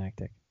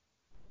anticlimactic.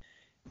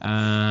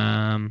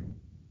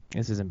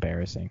 This is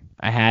embarrassing.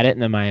 I had it,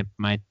 and then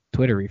my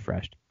Twitter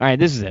refreshed. All right,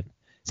 this is it.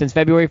 Since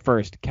February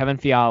 1st, Kevin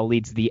Fiala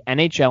leads the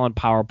NHL in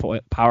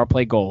power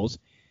play goals.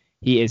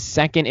 He is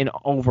second in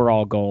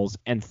overall goals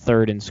and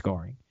third in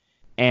scoring.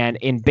 And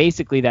in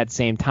basically that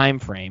same time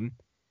frame,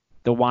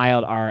 the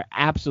Wild are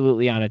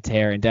absolutely on a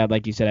tear, and Dad,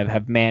 like you said,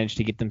 have managed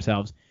to get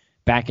themselves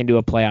back into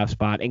a playoff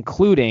spot,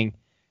 including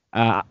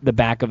the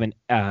back of an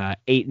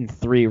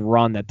 8-3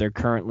 run that they're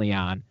currently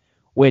on,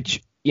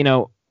 which,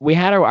 we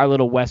had our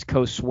little West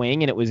Coast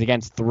swing, and it was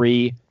against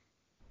 3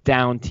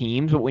 down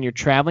teams. But when you're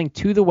traveling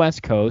to the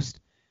West Coast,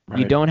 right,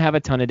 you don't have a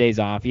ton of days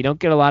off. You don't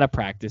get a lot of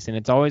practice, and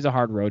it's always a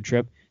hard road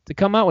trip to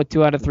come out with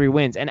 2 out of 3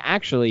 wins. And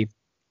actually,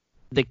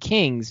 the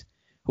Kings,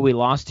 who we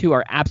lost to,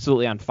 are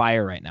absolutely on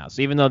fire right now.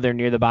 So even though they're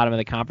near the bottom of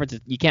the conference,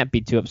 you can't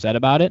be too upset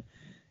about it.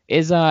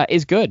 Is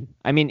good.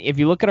 I mean, if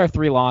you look at our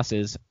 3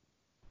 losses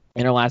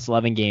in our last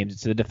 11 games,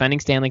 it's the defending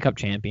Stanley Cup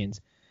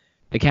champions,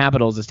 the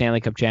Capitals, the Stanley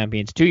Cup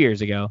champions 2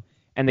 years ago,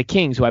 and the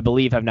Kings, who I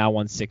believe have now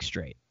won 6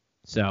 straight.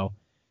 So,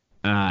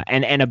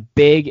 and a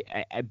big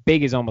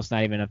is almost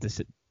not even enough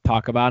to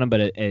talk about him, but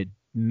a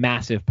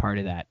massive part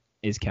of that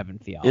is Kevin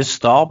Fiala. Is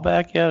Stahl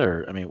back yet,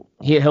 or I mean,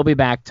 he'll be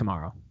back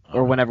tomorrow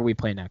or whenever we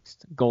play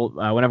next.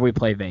 Whenever we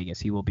play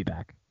Vegas, he will be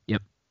back.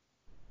 Yep.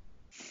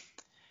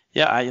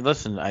 Yeah,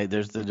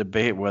 there's the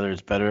debate whether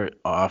it's better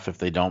off if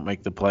they don't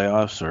make the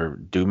playoffs or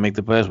do make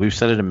the playoffs. We've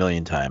said it a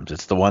million times.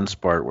 It's the one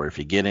sport where if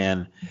you get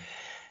in,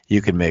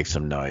 you can make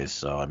some noise.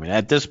 So, I mean,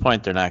 at this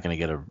point, they're not going to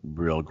get a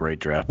real great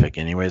draft pick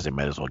anyways. They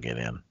might as well get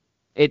in.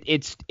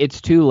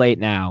 It's too late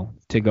now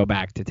to go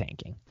back to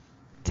tanking,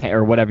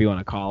 or whatever you want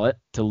to call it,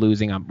 to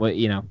losing on. We're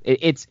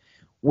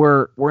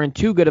in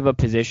too good of a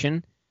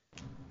position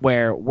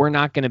where we're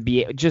not going to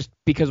be, just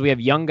because we have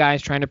young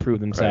guys trying to prove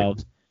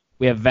themselves. Right.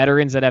 We have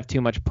veterans that have too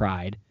much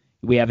pride.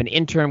 We have an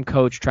interim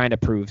coach trying to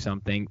prove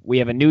something. We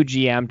have a new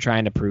GM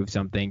trying to prove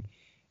something.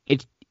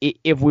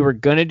 If we were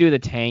going to do the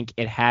tank,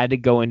 it had to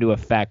go into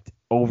effect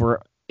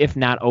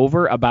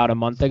about a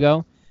month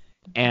ago.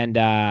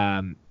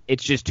 And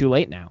it's just too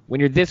late now. When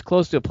you're this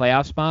close to a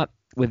playoff spot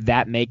with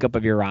that makeup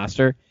of your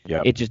roster,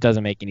 It just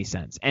doesn't make any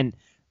sense. And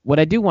what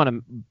I do want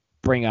to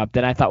bring up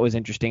that I thought was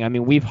interesting, I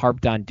mean, we've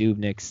harped on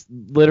Dubnyk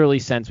literally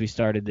since we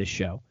started this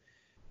show.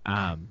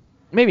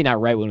 Maybe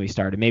not right when we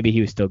started. Maybe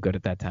he was still good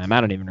at that time.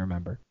 I don't even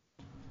remember.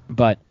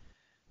 But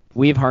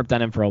we've harped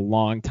on him for a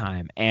long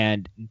time.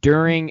 And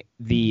during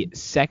the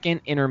second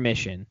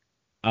intermission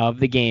of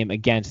the game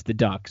against the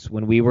Ducks,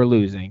 when we were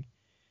losing,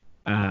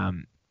 Wes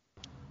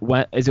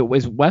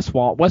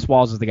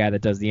Walls is the guy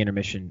that does the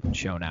intermission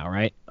show now,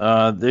 right?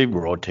 They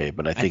rotate,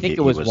 but I think it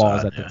was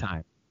Walls at the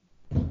time.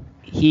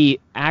 He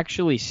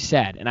actually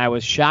said, and I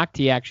was shocked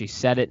he actually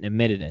said it and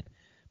admitted it,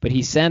 but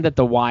he said that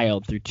the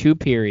Wild, through 2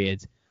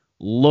 periods,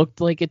 looked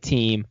like a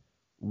team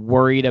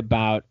worried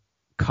about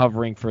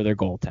covering for their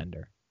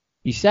goaltender.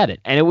 He said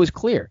it, and it was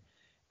clear.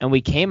 And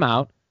we came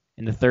out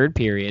in the 3rd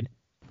period,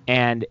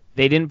 and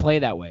they didn't play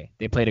that way.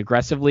 They played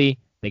aggressively.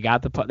 They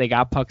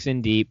got pucks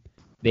in deep.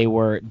 They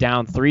were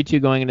down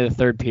 3-2 going into the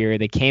 3rd period.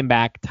 They came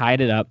back,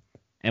 tied it up,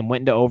 and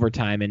went into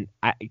overtime. And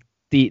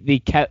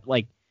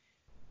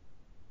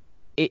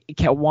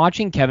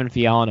watching Kevin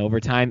Fiala in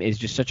overtime is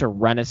just such a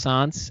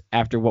renaissance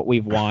after what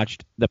we've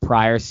watched the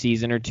prior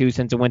season or two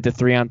since it went to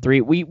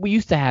 3-on-3. We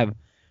used to have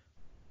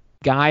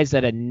guys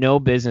that had no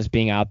business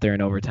being out there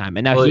in overtime,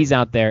 and now he's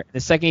out there. The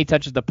second he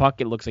touches the puck,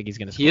 it looks like he's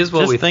going to score. He is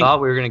what we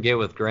thought we were going to get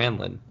with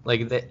Granlund.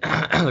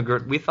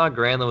 We thought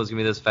Granlund was going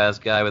to be this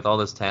fast guy with all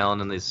this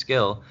talent and this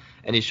skill,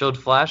 and he showed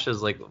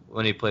flashes like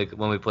when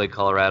we played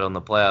Colorado in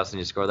the playoffs and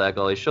he scored that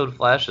goal. He showed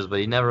flashes, but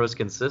he never was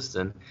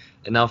consistent.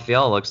 And now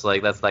Fiala looks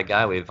like that's that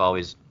guy we've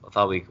always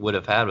thought we would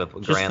have had with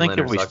Granlund. Just think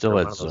if we still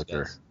had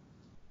Zucker.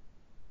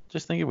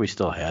 Just think if we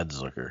still had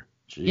Zucker.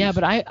 Jeez. Yeah,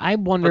 but I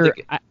wonder.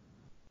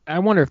 I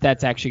wonder if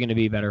that's actually going to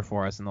be better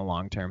for us in the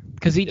long term,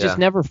 because he just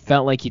never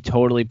felt like he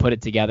totally put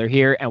it together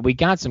here, and we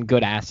got some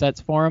good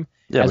assets for him.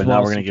 Yeah, but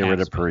now we're going to get rid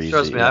of Parise.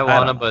 Trust me, I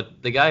want him,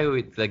 but the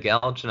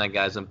Galchenyuk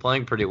guy's been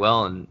playing pretty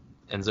well in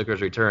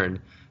Zucker's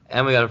return,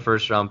 and we got a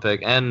first-round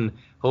pick, and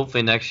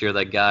hopefully next year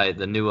that guy,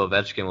 the new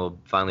Ovechkin, will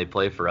finally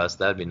play for us.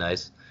 That'd be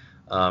nice.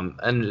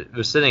 And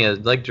we're sitting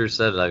at, like Drew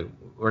said, like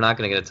we're not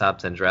going to get a top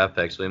 10 draft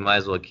pick, so we might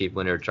as well keep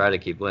winning or try to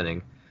keep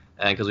winning.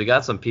 And because we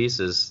got some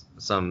pieces,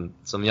 some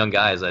young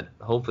guys that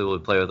hopefully will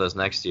play with us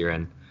next year,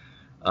 and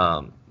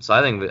so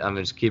I think I'm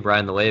gonna just keep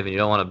riding the wave. And you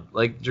don't want to,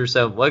 like Drew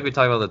said, like we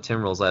talked about the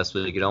Timberwolves last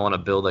week, you don't want to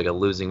build like a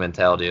losing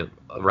mentality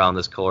around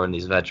this core and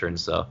these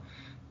veterans. So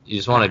you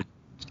just want to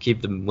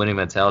keep the winning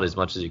mentality as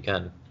much as you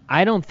can.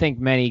 I don't think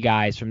many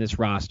guys from this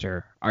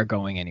roster are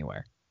going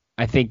anywhere.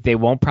 I think they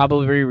won't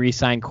probably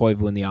re-sign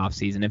Koivu in the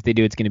offseason. If they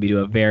do, it's going to be to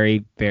a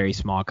very, very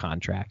small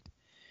contract.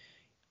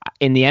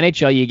 In the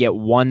NHL, you get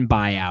one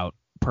buyout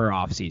per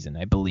offseason,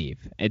 I believe.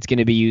 It's going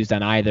to be used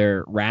on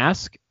either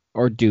Rask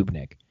or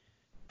Dubnyk.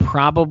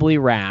 Probably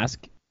Rask,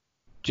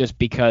 just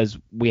because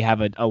we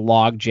have a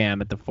log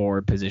jam at the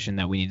forward position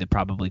that we need to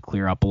probably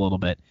clear up a little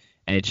bit,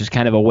 and it's just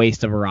kind of a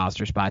waste of a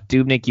roster spot.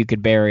 Dubnyk you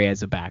could bury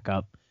as a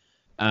backup.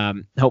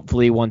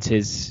 Hopefully once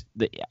there's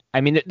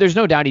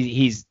no doubt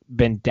he's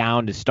been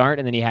down to start,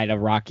 and then he had a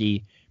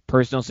rocky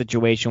personal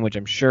situation, which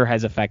I'm sure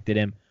has affected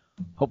him.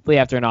 Hopefully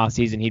after an off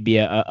season, he'd be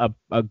a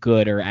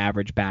good or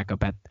average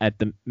backup at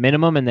the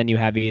minimum, and then you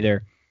have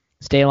either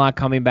Stalock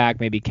coming back,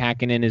 maybe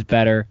Kakinen is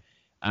better.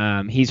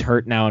 He's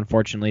hurt now,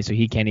 unfortunately, so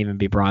he can't even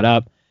be brought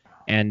up,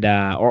 and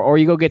or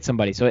you go get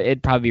somebody. So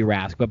it'd probably be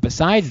Rask. But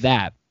besides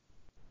that,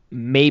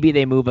 maybe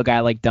they move a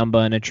guy like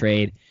Dumba in a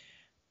trade.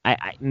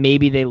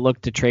 Maybe they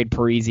look to trade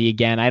Parise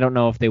again. I don't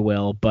know if they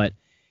will, but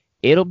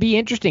it'll be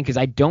interesting because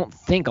I don't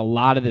think a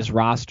lot of this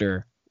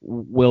roster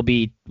will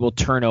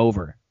turn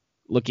over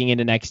looking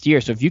into next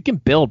year. So if you can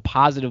build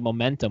positive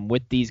momentum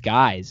with these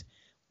guys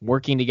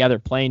working together,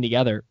 playing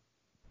together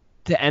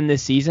to end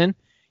this season,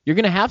 you're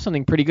going to have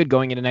something pretty good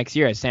going into next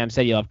year. As Sam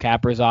said, you'll have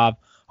Kaprizov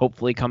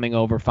hopefully coming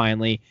over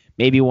finally,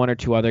 maybe one or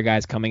two other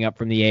guys coming up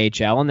from the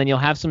AHL, and then you'll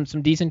have some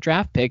decent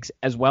draft picks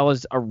as well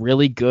as a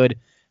really good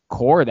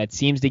core that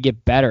seems to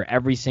get better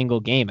every single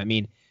game. I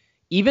mean,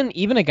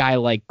 even a guy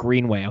like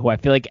Greenway, who I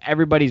feel like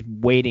everybody's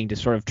waiting to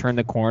sort of turn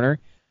the corner,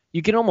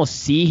 you can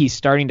almost see he's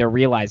starting to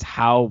realize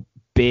how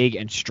big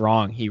and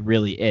strong he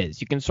really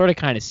is. You can sort of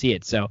kind of see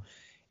it. So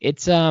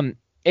it's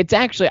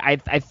actually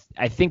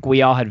I think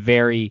we all had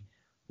very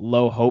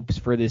low hopes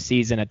for this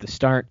season at the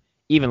start,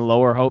 even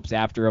lower hopes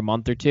after a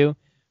month or two.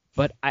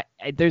 But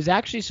there's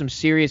actually some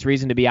serious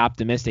reason to be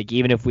optimistic,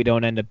 even if we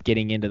don't end up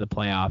getting into the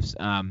playoffs.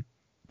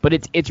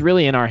 But it's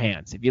really in our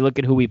hands. If you look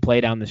at who we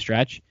play down the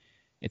stretch,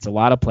 it's a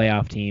lot of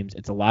playoff teams.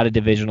 It's a lot of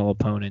divisional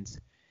opponents.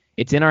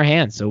 It's in our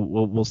hands, so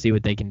we'll see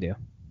what they can do.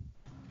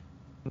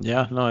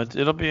 Yeah, no,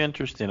 it'll be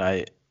interesting.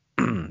 I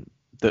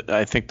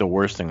think the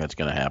worst thing that's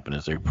going to happen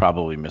is they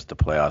probably miss the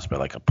playoffs by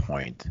like a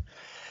point.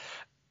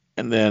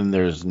 And then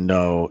there's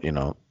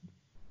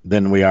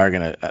then we are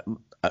going to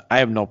I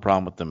have no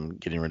problem with them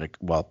getting rid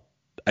of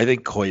I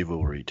think Koivu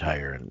will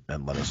retire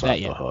and let us off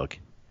the hook.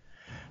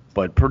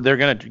 But they're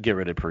going to get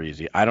rid of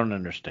Parise. I don't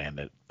understand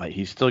it. Like,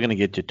 he's still going to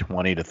get you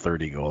 20 to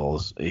 30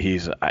 goals.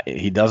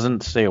 He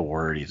doesn't say a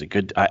word. He's a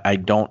good I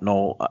don't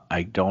know.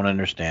 I don't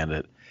understand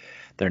it.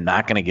 They're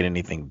not going to get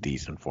anything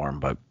decent for him,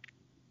 but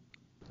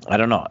I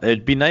don't know.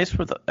 It'd be nice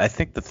I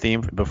think the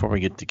theme before we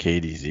get to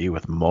KDZ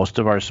with most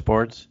of our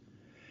sports,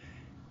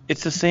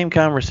 it's the same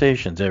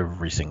conversations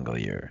every single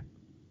year.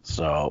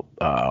 So,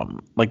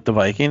 like the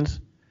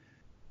Vikings,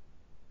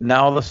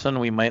 now all of a sudden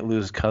we might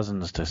lose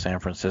Cousins to San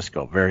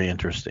Francisco. Very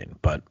interesting,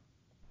 but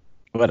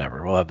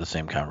whatever. We'll have the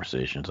same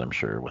conversations, I'm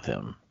sure, with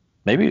him.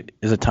 Maybe,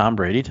 is it Tom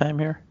Brady time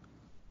here?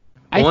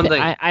 I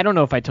don't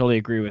know if I totally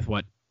agree with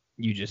what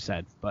you just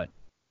said, but.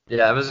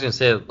 Yeah, I was going to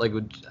say, like,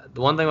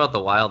 the one thing about the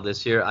Wild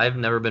this year, I've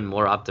never been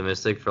more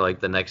optimistic for, like,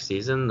 the next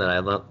season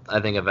than I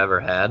think I've ever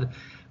had.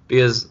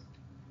 Because,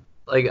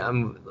 like,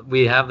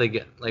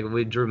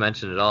 Drew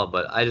mentioned it all,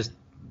 but I just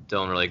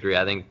don't really agree.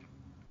 I think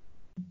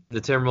the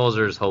Timberwolves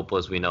are just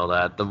hopeless. We know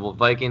that. The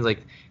Vikings,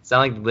 like, it's not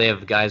like they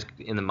have guys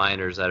in the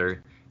minors that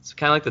are – it's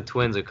kind of like the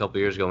Twins a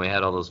couple years ago when we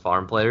had all those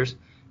farm players.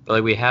 But,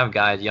 like, we have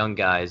guys, young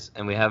guys,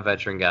 and we have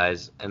veteran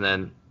guys, and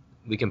then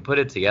we can put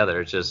it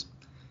together. It's just –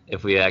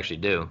 if we actually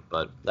do,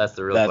 but that's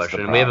the real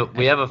question.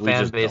 We have a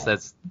fan base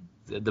that's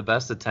the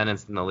best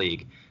attendance in the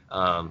league.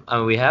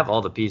 We have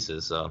all the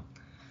pieces. So,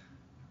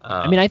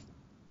 I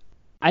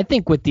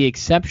think with the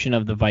exception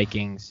of the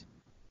Vikings,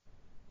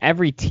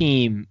 every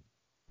team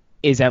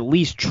is at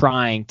least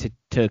trying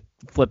to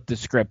flip the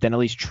script and at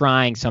least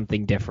trying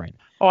something different.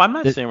 Oh, I'm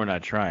not saying we're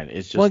not trying.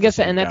 It's just I guess,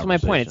 and that's my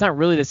point. It's not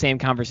really the same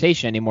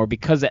conversation anymore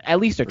because at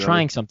least they're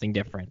trying something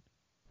different.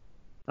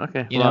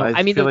 Okay. The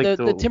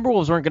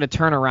Timberwolves weren't going to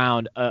turn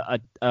around a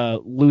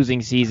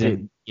losing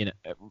season.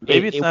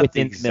 Maybe it's not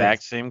the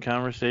exact same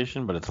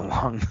conversation, but it's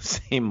along the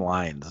same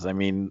lines. I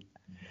mean,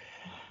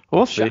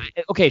 we'll see.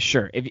 Okay,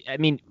 sure.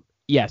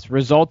 Yes,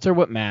 results are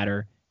what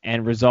matter,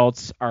 and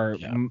results are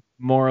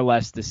more or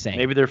less the same.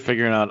 Maybe they're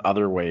figuring out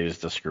other ways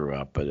to screw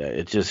up, but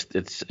it'd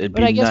But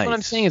be I guess nice. what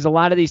I'm saying is a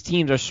lot of these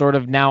teams are sort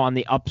of now on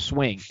the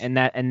upswing, and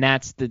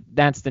that's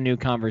the new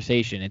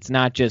conversation. It's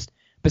not just.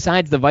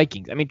 Besides the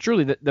Vikings. I mean,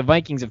 truly, the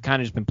Vikings have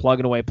kind of just been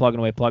plugging away,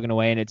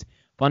 and it's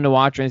fun to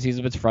watch during the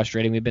season, but it's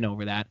frustrating. We've been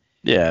over that.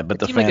 Yeah, but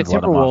the team fans like the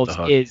let them off the Timberwolves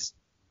hook. is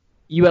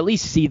you at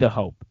least see the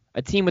hope.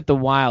 A team with the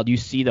Wild, you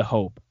see the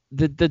hope.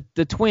 The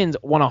Twins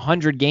won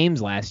 100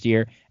 games last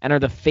year and are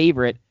the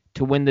favorite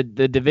to win the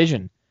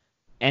division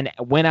and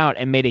went out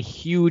and made a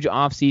huge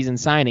offseason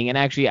signing and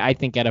actually, I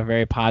think, had a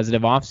very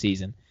positive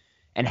offseason.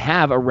 And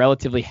have a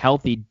relatively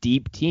healthy,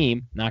 deep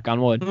team, knock on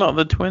wood. No,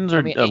 the Twins are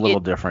a little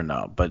different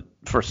now, but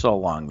for so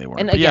long they weren't.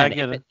 And but again, I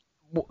get it.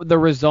 The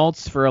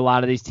results for a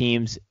lot of these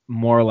teams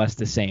more or less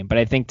the same. But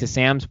I think to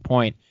Sam's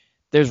point,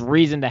 there's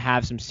reason to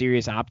have some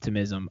serious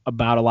optimism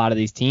about a lot of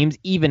these teams,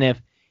 even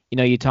if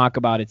you talk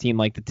about a team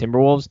like the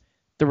Timberwolves,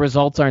 the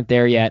results aren't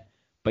there yet,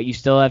 but you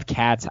still have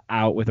Cats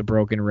out with a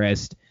broken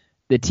wrist.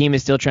 The team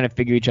is still trying to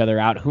figure each other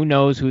out. Who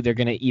knows who they're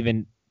going to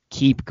even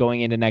keep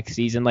going into next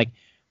season? Like,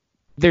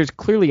 there's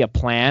clearly a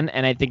plan,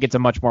 and I think it's a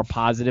much more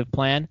positive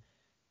plan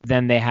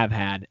than they have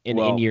had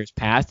in years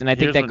past. And I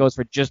think that goes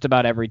for just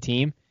about every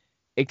team,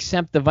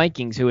 except the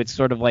Vikings, who it's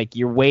sort of like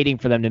you're waiting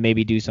for them to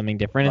maybe do something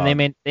different,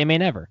 and they may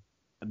never.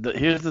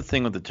 Here's the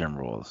thing with the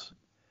Timberwolves,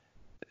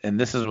 and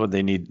this is what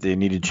they need. They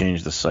need to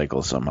change the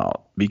cycle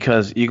somehow,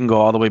 because you can go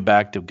all the way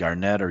back to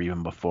Garnett or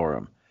even before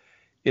him.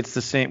 It's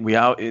the same. We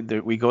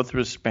go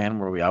through a span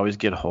where we always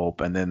get hope,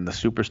 and then the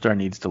superstar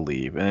needs to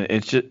leave, and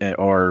it's just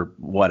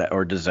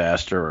or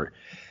disaster.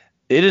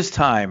 It is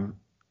time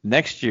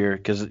next year,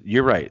 because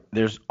you're right.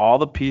 There's all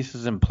the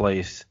pieces in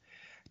place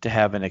to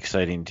have an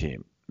exciting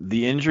team.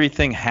 The injury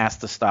thing has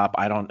to stop.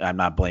 I'm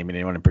not blaming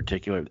anyone in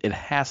particular. It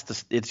has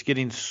to. It's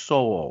getting so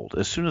old.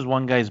 As soon as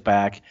one guy's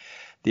back,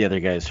 the other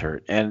guy's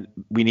hurt, and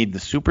we need the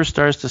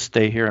superstars to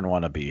stay here and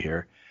want to be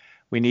here.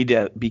 We need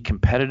to be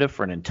competitive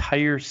for an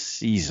entire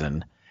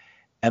season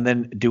and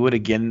then do it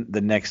again the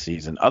next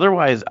season.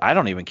 Otherwise, I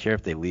don't even care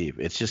if they leave.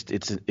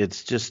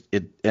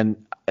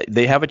 And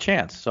they have a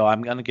chance. So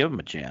I'm going to give them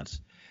a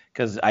chance,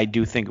 because I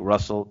do think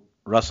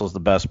Russell's the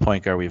best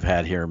point guard we've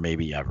had here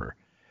maybe ever.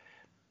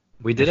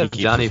 We did have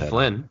Johnny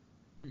Flynn.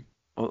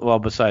 Well,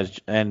 besides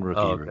and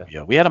rookie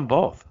Rubio. We had them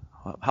both.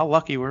 How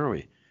lucky were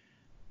we?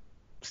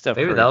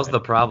 Maybe that was the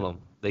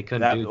problem. They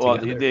couldn't do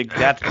together.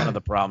 That's one of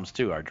the problems,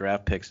 too. Our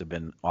draft picks have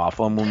been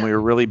awful, and when we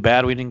were really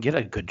bad, we didn't get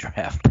a good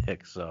draft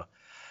pick. So,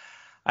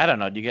 I don't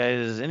know. Do you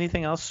guys,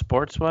 anything else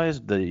sports-wise?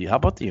 How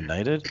about the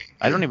United?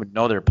 I don't even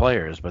know their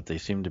players, but they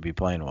seem to be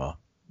playing well.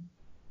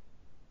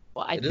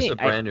 Well, It is a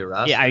brand new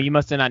roster. Yeah, you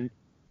must have not.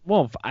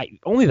 Well,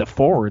 only the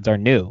forwards are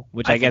new,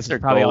 which I guess is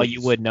probably all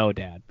you would know,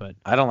 Dad. But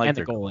I don't like and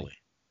their the goalie.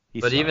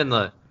 But even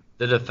the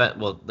defense,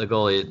 well, our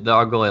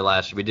goalie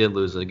last year, we did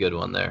lose a good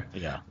one there.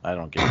 Yeah, I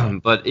don't get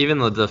it. But even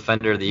the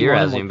defender of the year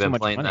hasn't even been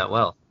playing that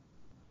well.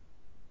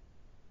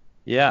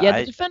 Yeah,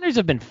 the defenders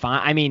have been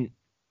fine. I mean,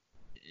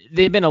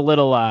 they've been a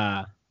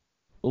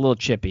little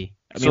chippy.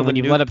 I mean, when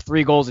you let up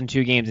 3 goals in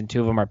 2 games and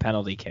 2 of them are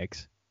penalty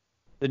kicks,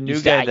 the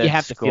new guy that you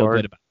have to feel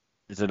good about.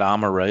 Is it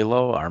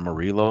Amarillo?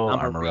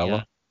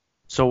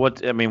 So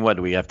what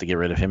do we have to get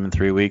rid of him in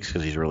 3 weeks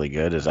because he's really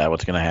good? Is that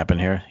what's going to happen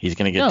here? He's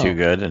going to get too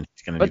good and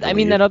he's going to. But I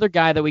mean, that other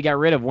guy that we got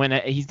rid of, when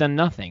he's done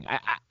nothing.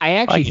 I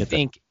actually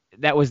think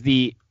that was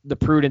the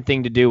prudent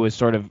thing to do,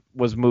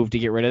 was move to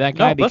get rid of that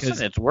guy. Because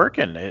listen, it's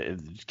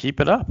working.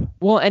 Keep it up.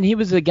 Well, and he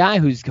was a guy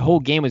whose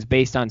whole game was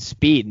based on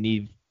speed, and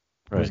he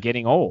was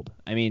getting old.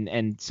 I mean,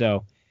 and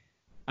so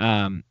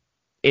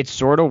it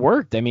sort of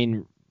worked. I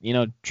mean,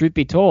 truth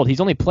be told,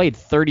 he's only played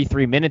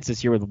 33 minutes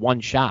this year with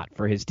 1 shot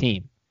for his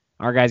team.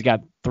 Our guy's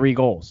got 3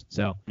 goals.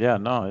 So yeah,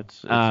 no,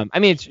 it's I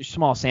mean, it's a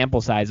small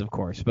sample size, of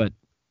course, but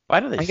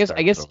why do they? I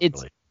guess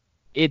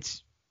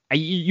it's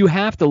you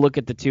have to look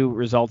at the 2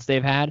 results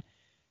they've had.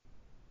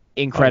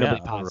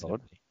 Incredibly positive.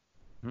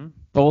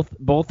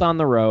 Both on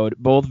the road,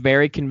 both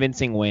very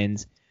convincing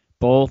wins,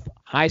 both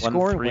high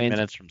scoring 3 wins.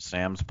 minutes from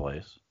Sam's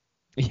place.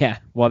 Yeah,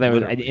 well, that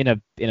was in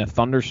a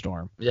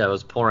thunderstorm. Yeah, it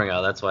was pouring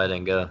out. That's why I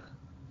didn't go.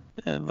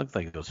 It looked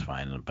like it was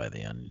fine by the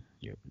end.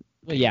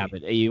 Yeah,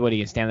 but what are you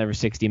gonna stand there for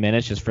 60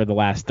 minutes just for the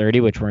last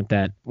 30, which weren't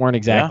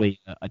exactly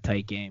a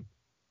tight game.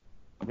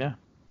 Yeah,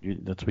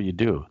 that's what you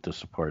do to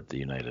support the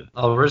United.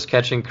 I'll risk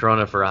catching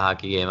Corona for a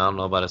hockey game. I don't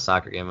know about a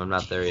soccer game. I'm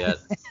not there yet.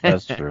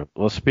 That's true.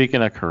 Well,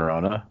 speaking of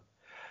Corona,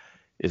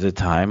 is it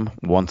time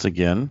once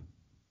again?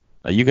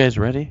 Are you guys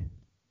ready?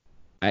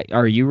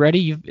 Are you ready?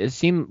 You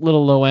seem a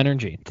little low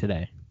energy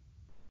today.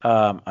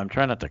 I'm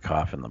trying not to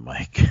cough in the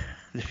mic,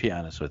 to be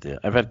honest with you.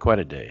 I've had quite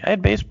a day. I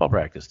had baseball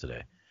practice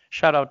today.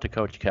 Shout out to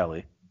Coach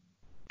Kelly,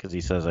 because he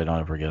says I don't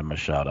ever give him a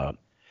shout out.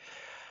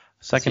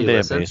 Second day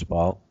of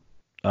baseball.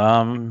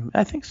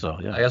 I think so,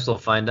 yeah. I guess we'll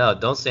find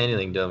out. Don't say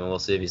anything to him, and we'll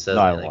see if he says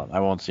anything. I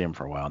won't see him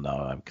for a while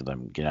now, because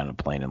I'm getting on a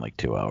plane in like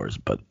 2 hours.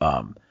 But,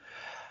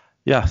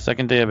 yeah,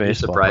 second day of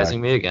baseball. Are you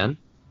surprising me again?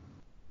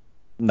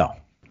 No.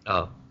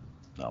 Oh.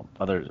 No.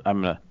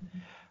 I'm in a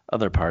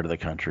other part of the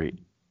country.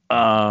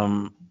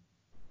 So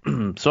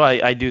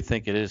I do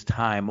think it is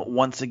time,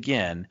 once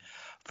again,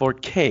 for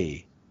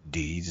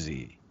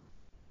KDZ.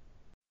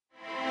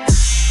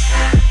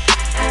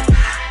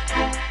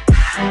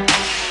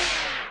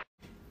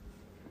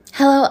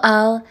 Hello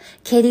all,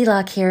 Katie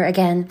Locke here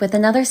again with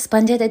another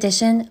splendid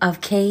edition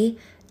of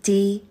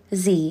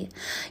KDZ,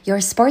 your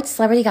sports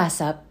celebrity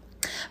gossip.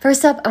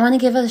 First up, I want to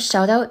give a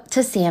shout out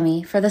to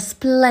Sammy for the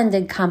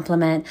splendid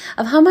compliment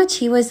of how much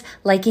he was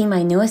liking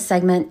my newest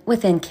segment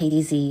within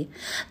KDZ.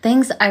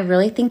 Things I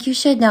really think you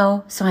should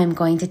know, so I'm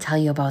going to tell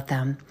you about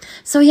them.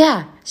 So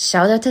yeah,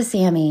 shout out to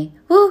Sammy.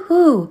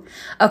 Woohoo!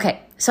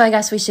 Okay, so I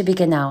guess we should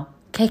begin now.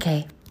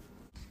 KK.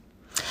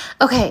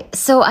 Okay,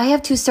 so I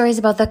have 2 stories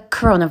about the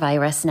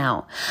coronavirus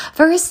now.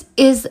 First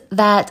is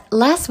that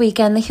last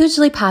weekend, the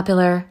hugely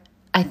popular,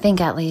 I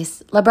think at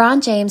least,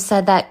 LeBron James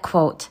said that,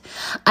 quote,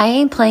 "I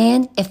ain't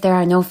playing if there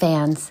are no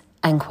fans,"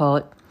 end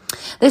quote.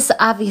 This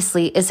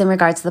obviously is in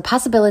regards to the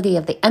possibility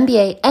of the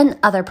NBA and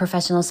other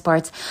professional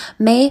sports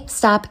may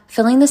stop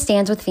filling the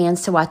stands with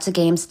fans to watch the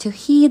games to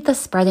heed the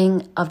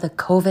spreading of the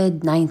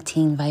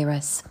COVID-19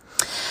 virus.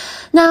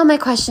 Now, my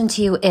question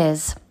to you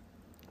is,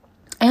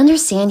 I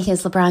understand he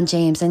is LeBron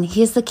James and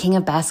he is the king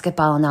of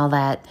basketball and all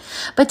that,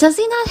 but does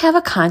he not have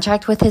a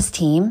contract with his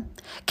team?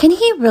 Can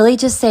he really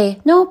just say,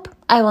 "Nope,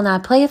 I will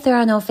not play if there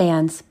are no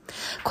fans"?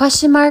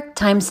 Question mark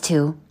times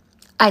 2.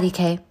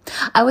 IDK.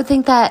 I would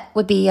think that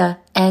would be a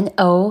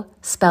NO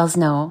spells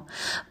no.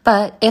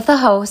 But if the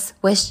hosts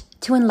wish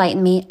to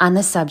enlighten me on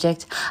this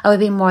subject, I would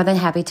be more than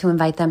happy to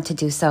invite them to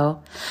do so.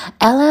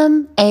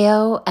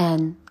 LMAO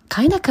and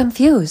kinda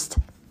confused.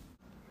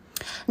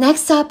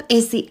 Next up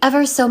is the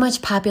ever so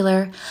much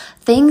popular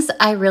things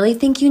I really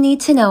think you need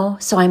to know,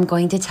 so I'm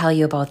going to tell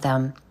you about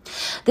them.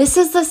 This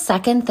is the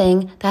second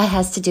thing that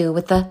has to do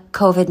with the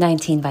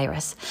COVID-19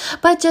 virus,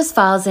 but just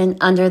falls in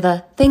under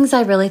the things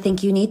I really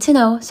think you need to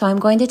know, so I'm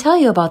going to tell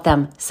you about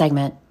them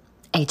segment.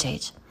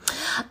 HH.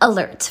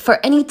 Alert for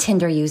any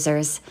Tinder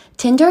users.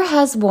 Tinder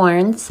has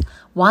warned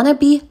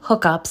wannabe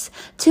hookups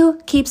to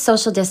keep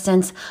social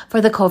distance for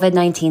the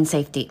COVID-19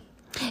 safety.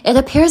 It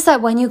appears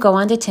that when you go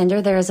onto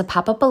Tinder, there is a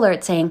pop-up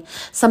alert saying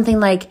something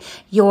like,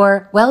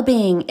 "Your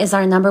well-being is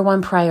our number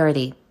 1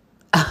 priority."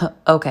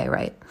 Okay,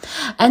 right.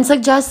 And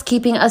suggests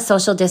keeping a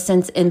social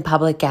distance in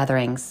public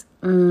gatherings.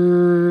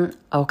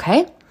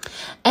 Okay.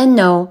 And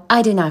no,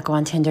 I do not go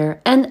on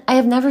Tinder, and I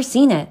have never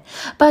seen it.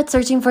 But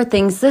searching for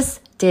things, this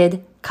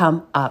did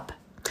come up.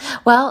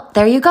 Well,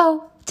 there you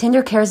go.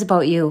 Tinder cares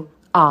about you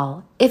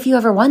all. If you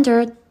ever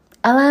wondered,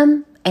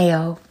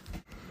 LMAO.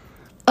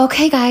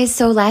 Okay, guys,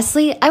 so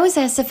lastly, I was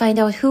asked to find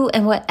out who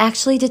and what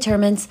actually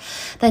determines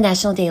the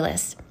National Day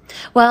List.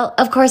 Well,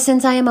 of course,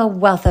 since I am a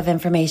wealth of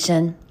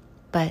information,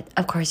 but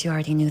of course you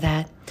already knew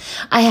that,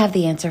 I have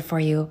the answer for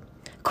you.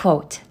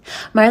 Quote,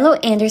 Marlo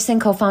Anderson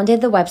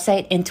co-founded the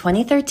website in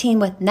 2013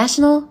 with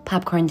National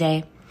Popcorn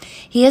Day.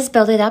 He has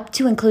built it up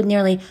to include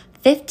nearly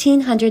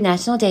 1,500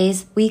 national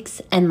days,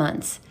 weeks, and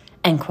months.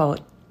 End quote.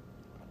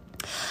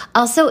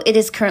 Also, it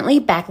is currently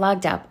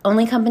backlogged up.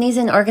 Only companies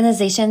and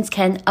organizations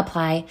can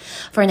apply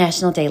for a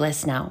National Day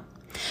list now.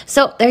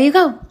 So there you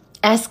go.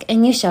 Ask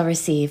and you shall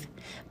receive.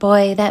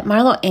 Boy, that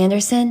Marlo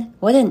Anderson,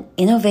 what an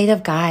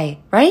innovative guy,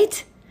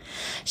 right?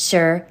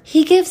 Sure,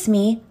 he gives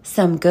me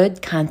some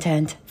good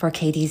content for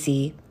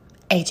KDZ.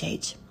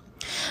 HH.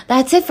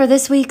 That's it for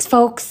this week's,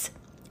 folks.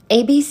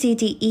 A, B, C,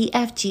 D, E,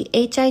 F, G,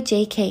 H, I,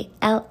 J, K,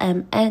 L,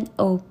 M, N,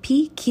 O,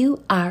 P,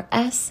 Q, R,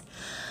 S.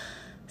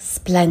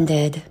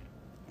 Splendid.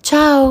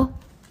 Ciao.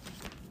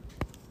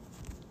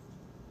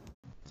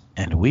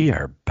 And we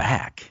are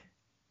back.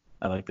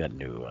 I like that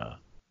new,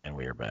 and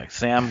we are back.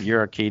 Sam,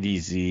 you're a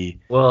KDZ.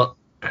 Well,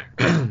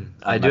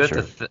 I do sure.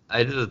 have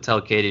to tell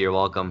Katie you're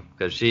welcome,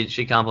 because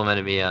she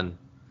complimented me on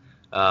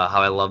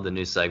how I love the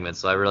new segment.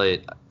 So I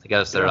got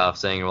to start off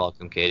saying you're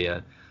welcome, Katie.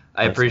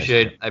 I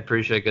appreciate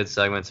good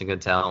segments and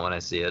good talent when I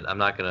see it. I'm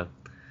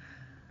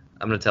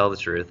gonna tell the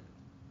truth.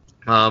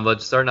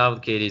 But starting out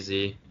with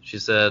KDZ, she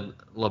said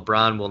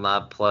LeBron will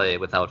not play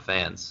without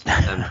fans.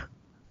 And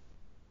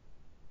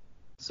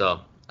so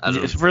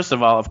First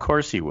of all, of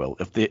course he will.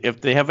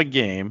 If they have a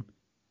game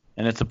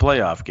and it's a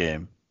playoff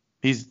game,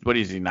 is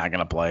he not going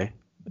to play?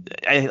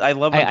 I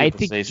love when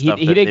people say stuff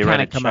that they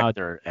rather check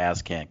their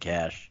ass can't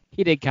cash.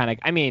 He did kind of.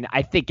 I mean,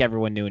 I think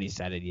everyone knew when he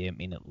said it. He didn't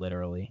mean it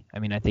literally. I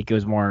mean, I think it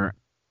was more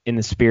in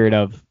the spirit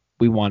of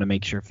we want to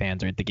make sure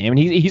fans are at the game, and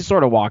he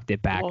sort of walked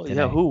it back.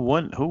 Yeah, who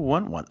won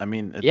one? I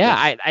mean,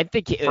 I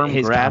think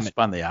his grasp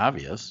on the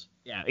obvious.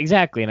 Yeah,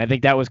 exactly, and I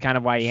think that was kind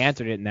of why he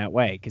answered it in that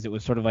way, because it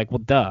was sort of like, well,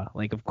 duh,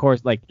 like of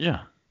course, like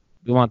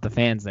we want the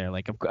fans there.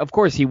 Like of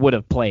course he would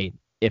have played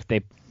if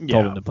they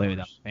told him to play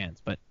without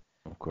fans, but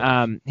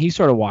he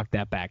sort of walked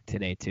that back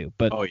today too.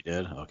 But he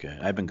did. Okay,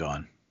 I've been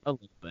gone a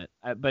little bit,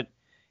 but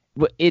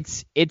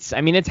it's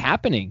I mean, it's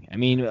happening. I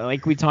mean,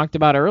 like we talked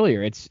about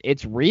earlier,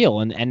 it's real,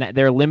 and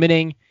they're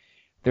limiting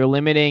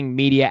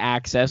media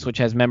access, which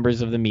has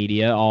members of the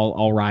media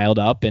all riled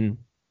up, and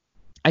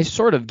I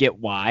sort of get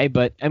why,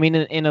 but I mean,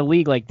 in a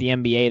league like the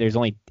NBA, there's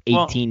only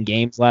 18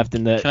 games left,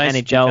 and the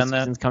NHL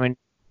season's coming.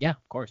 Yeah,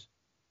 of course.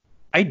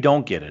 I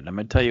don't get it. I'm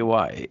going to tell you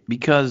why.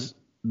 Because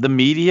the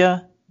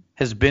media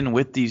has been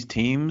with these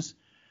teams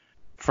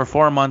for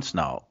 4 months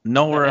now.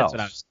 Nowhere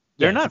else.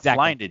 They're not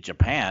flying to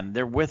Japan.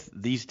 They're with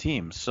these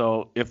teams.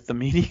 So if the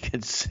media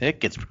gets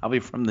sick, it's probably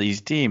from these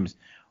teams.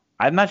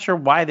 I'm not sure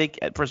why they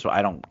 – first of all,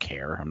 I don't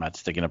care. I'm not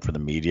sticking up for the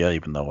media,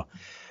 even though,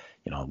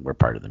 we're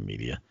part of the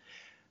media.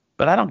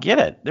 But I don't get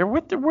it. They're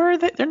where are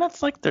they? They're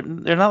not like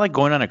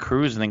going on a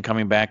cruise and then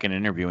coming back and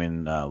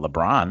interviewing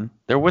LeBron.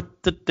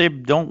 They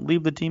don't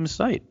leave the team's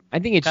site. I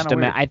think it's just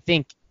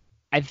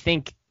I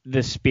think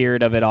the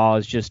spirit of it all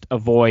is just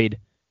avoid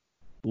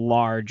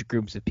large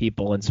groups of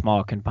people in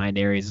small confined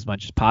areas as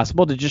much as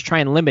possible to just try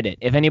and limit it.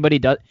 If anybody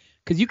does,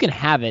 because you can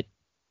have it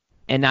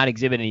and not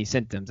exhibit any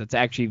symptoms. That's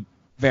actually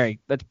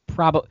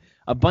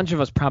a bunch of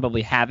us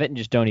probably have it and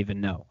just don't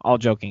even know. All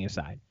joking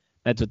aside,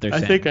 that's what they're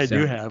saying. I think I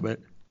do have it.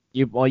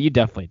 You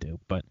definitely do,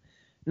 but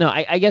no,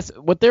 I guess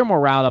what they're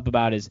more riled up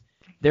about is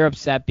they're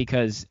upset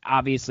because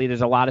obviously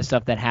there's a lot of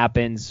stuff that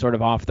happens sort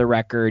of off the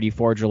record. You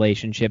forge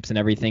relationships and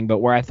everything, but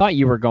where I thought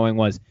you were going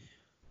was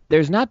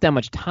there's not that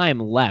much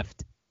time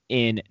left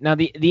in. Now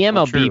the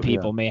MLB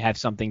people may have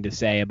something to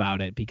say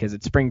about it because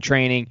it's spring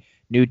training,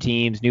 new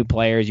teams, new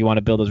players. You want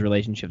to build those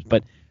relationships,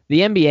 but the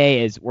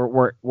NBA is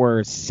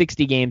we're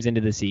 60 games into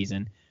the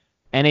season.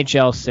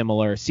 NHL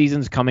similar,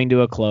 season's coming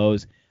to a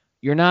close.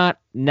 You're not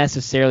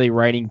necessarily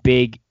writing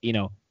big,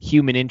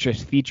 human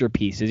interest feature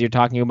pieces. You're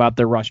talking about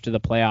the rush to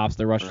the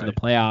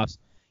playoffs,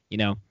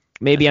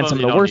 maybe on some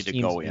of the worst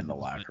teams. Go in the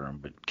locker room,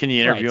 but can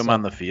you interview them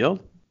on the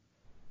field?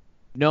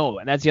 No,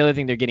 and that's the other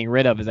thing they're getting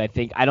rid of is I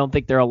don't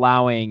think they're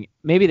allowing.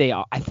 Maybe the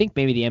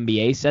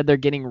NBA said they're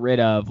getting rid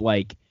of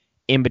like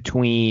in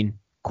between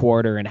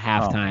quarter and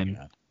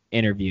halftime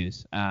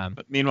interviews.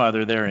 But meanwhile,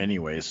 they're there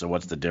anyway. So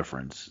what's the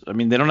difference? I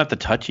mean, they don't have to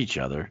touch each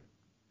other.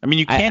 I mean,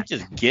 you can't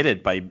just get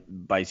it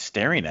by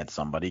staring at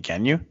somebody,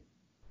 can you?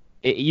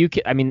 You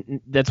can. I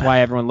mean, that's why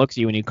everyone looks at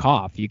you when you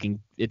cough. You can.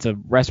 It's a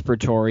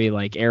respiratory,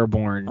 like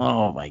airborne.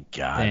 Oh my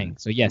god. Thing.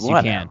 So yes, you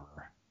can.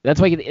 That's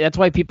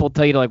why people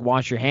tell you to like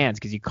wash your hands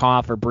because you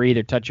cough or breathe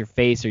or touch your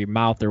face or your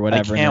mouth or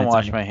whatever. I can't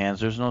wash my hands.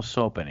 There's no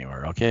soap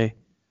anywhere. Okay.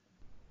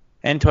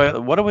 And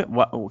toilet.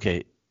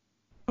 Okay.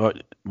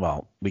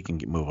 Well, we can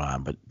move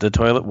on. But the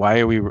toilet. Why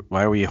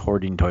are we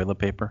hoarding toilet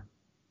paper?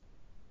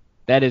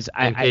 That is,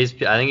 I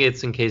think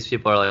it's in case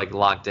people are like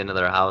locked into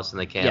their house and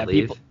they can't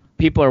leave.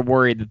 People are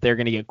worried that they're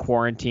going to get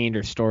quarantined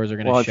or stores are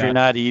going to shut. Well, if you're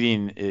not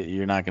eating,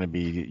 you're not going to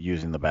be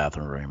using the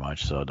bathroom very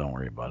much, so don't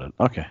worry about it.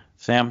 Okay,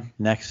 Sam,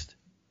 next.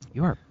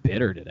 You are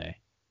bitter today.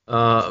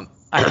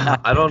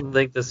 I don't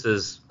think this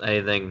is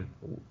anything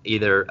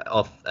either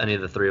of any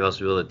of the three of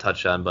us will be able to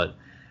touch on, but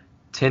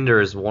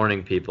Tinder is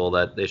warning people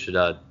that they should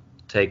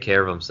take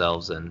care of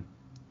themselves and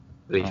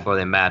before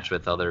they match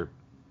with other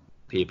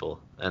people.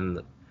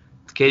 And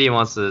Katie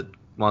wants to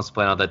point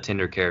out that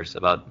Tinder cares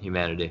about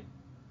humanity.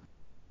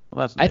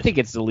 Well, that's nice. I think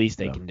it's the least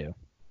they can do.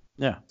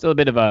 Yeah. It's a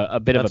bit of a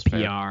That's PR.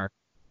 fair.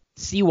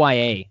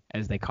 CYA,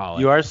 as they call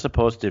it. You are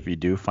supposed to, if you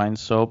do find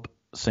soap,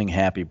 sing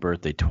happy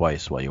birthday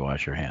twice while you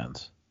wash your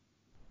hands.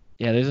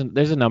 Yeah,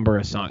 there's a number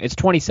of songs. It's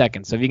 20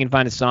 seconds. So if you can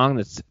find a song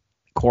that's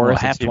chorus, Well,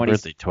 it's happy 20.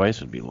 birthday twice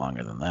would be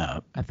longer than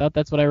that. I thought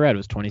that's what I read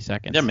was 20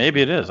 seconds. Yeah,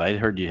 maybe it is. I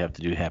heard you have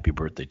to do happy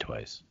birthday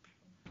twice.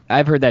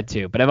 I've heard that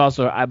too, but I've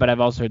also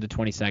heard the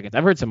 20 seconds.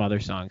 I've heard some other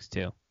songs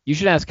too. You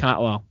should ask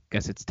well,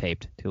 guess it's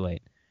taped. Too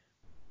late.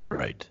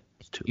 Right.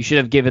 You should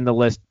have given the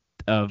list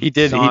of He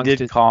did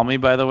songs call me,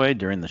 by the way,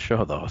 during the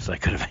show, though, so I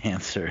could have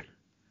answered.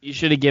 You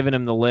should have given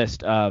him the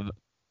list of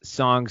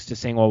songs to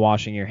sing while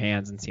washing your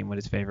hands and seen what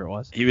his favorite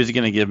was. He was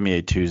going to give me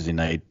a Tuesday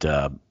night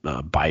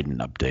Biden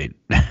update.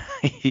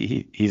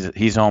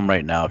 He's home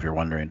right now, if you're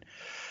wondering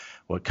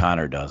what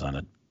Connor does on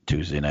a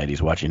Tuesday night.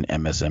 He's watching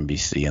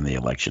MSNBC and the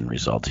election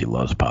results. He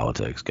loves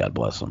politics. God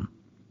bless him.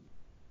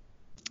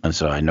 And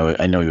so I know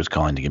he was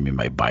calling to give me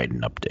my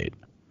Biden update.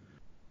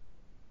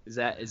 Is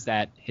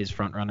that his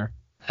front runner?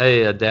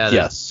 Hey, Dad.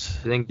 Yes.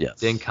 Do you Yes.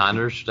 think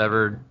Connor should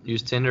ever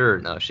use Tinder, or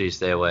no? Should he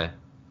stay away?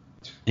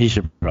 He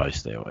should probably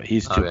stay away.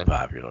 He's too Okay.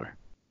 popular.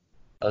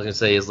 I was gonna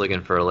say he's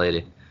looking for a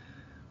lady,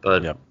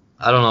 but Yep.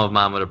 I don't know if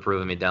Mom would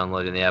approve of me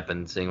downloading the app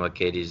and seeing what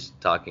Katie's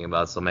talking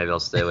about. So maybe I'll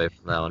stay away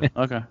from that one.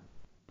 Okay.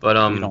 But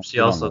We don't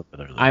live with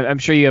her, though. I'm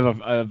sure you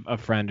have a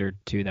friend or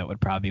two that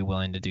would probably be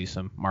willing to do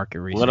some market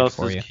research What else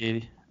for is you.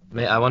 Katie?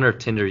 I wonder if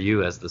Tinder U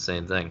has the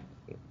same thing.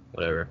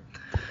 Whatever.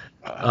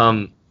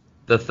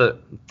 The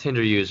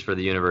Tinder U is for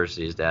the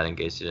universities, Dad, in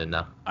case you didn't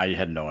know. I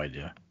had no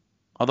idea.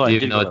 Although Do I you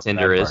did know go what to that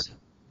Tinder part. is?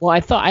 Well,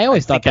 I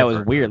always thought think that I've was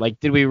heard weird. of it. Like,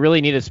 did we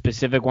really need a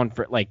specific one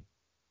for like?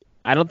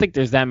 I don't think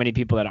there's that many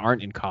people that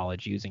aren't in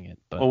college using it.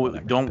 But Well,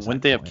 whatever, wouldn't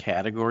besides they the have point.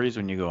 categories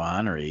when you go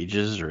on, or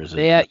ages, or is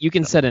it? Yeah, you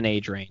can set an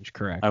age range,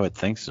 correct? I would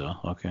think so.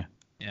 Okay.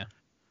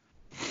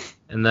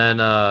 And then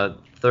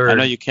third, I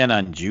know you can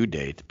on Jew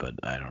date, but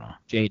I don't know.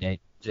 J date.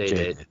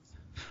 J-Date.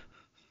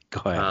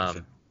 Go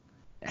ahead.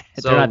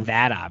 They're not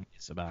that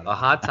obvious about A it.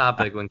 hot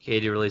topic when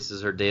Katie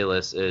releases her day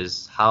list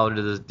is how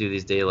do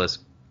these day lists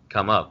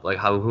come up? Like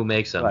who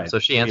makes them? Right. So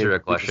she answered We a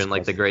question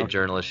like the discussed- great okay.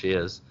 journalist she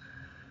is.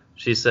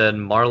 She said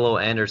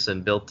Marlo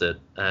Anderson built it,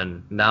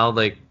 and now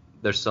like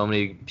there's so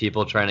many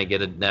people trying to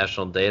get a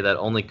national day that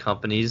only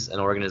companies and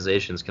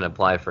organizations can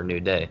apply for a new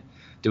day.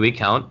 Do we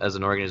count as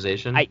an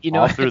organization?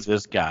 All through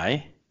this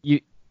guy.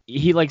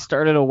 He like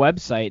started a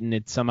website and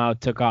it somehow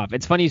took off.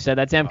 It's funny you said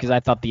that, Sam, because I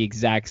thought the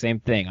exact same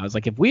thing. I was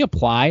like, if we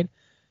applied,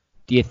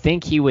 do you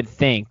think he would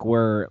think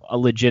we're a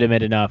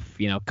legitimate enough,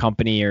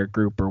 company or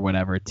group or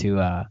whatever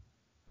to?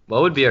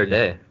 What would be our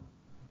day?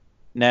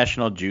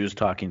 National Jews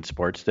Talking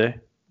Sports Day.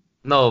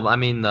 No, I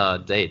mean the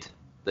date,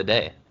 the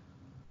day.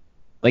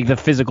 Like the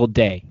physical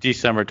day.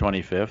 December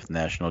 25th,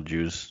 National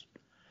Jews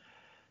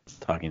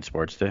Talking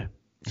Sports Day.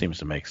 Seems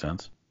to make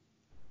sense.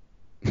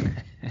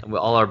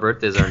 All our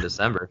birthdays are in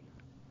December.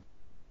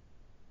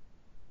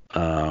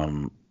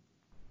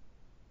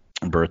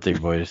 Birthday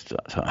boys.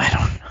 I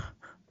don't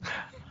know.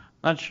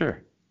 Not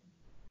sure.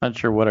 Not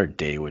sure what our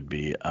day would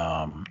be.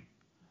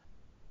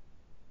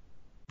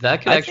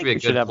 That could I actually be a think we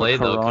should good have play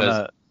though,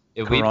 because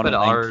if we put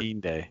our 19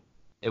 day.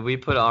 if we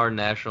put our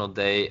national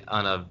day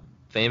on a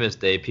famous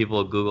day, people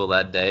will Google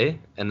that day,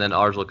 and then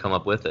ours will come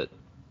up with it.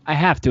 I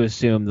have to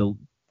assume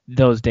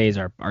those days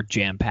are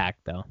jam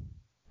packed though,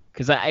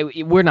 because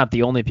we're not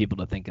the only people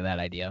to think of that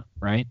idea,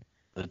 right?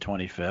 The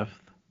 25th.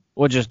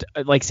 Well, just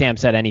like Sam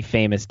said, any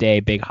famous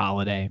day, big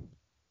holiday.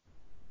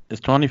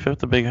 Is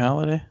 25th a big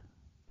holiday?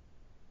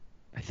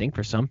 I think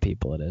for some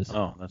people it is.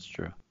 Oh, that's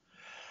true.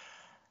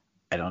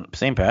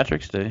 St.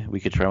 Patrick's Day. We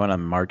could try one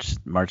on March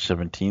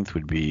 17th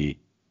would be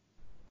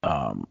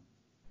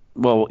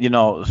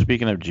well,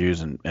 speaking of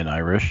Jews and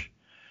Irish,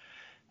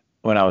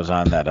 when I was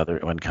on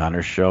when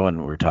Connor's show and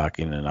we were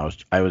talking and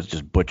I was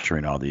just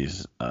butchering all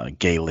these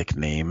Gaelic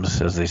names,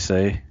 as they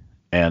say.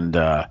 And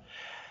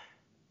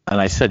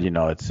I said,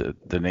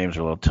 the names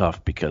are a little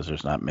tough because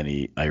there's not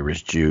many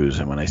Irish Jews,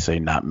 and when I say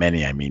not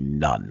many, I mean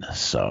none.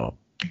 So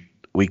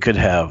we could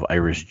have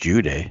Irish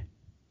Jew Day.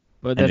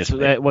 But and just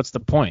what's the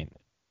point?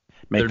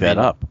 Make that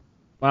up.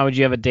 Why would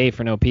you have a day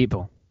for no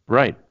people?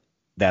 Right.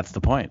 That's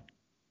the point.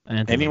 That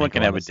doesn't Anyone make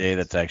can a lot have a of day sense.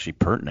 that's actually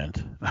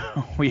pertinent.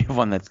 We have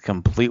one that's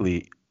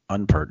completely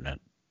unpertinent.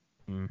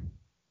 Might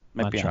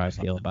Not be sure how I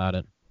onto feel something. about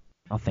it.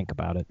 I'll think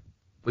about it.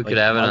 We could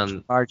have it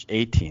on March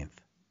 18th.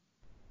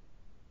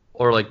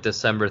 or like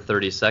December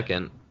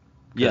 32nd.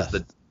 Yes.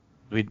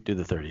 We'd do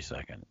the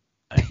 32nd.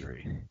 I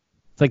agree.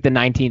 It's like the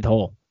 19th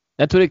hole.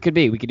 That's what it could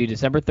be. We could do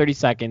December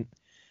 32nd. It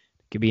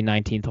could be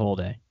 19th hole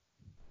day.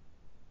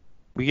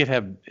 we could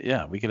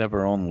have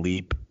our own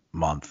leap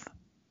month.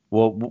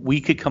 Well,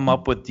 we could come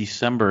up with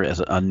December as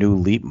a new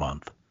leap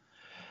month.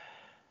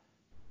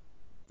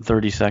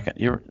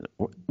 32nd.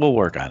 We'll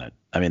work on it.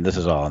 I mean, this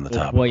is all on the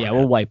top. Well, yeah,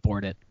 we'll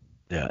whiteboard it.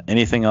 Yeah.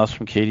 Anything else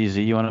from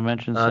KDZ you want to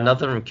mention? Sam?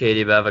 Nothing from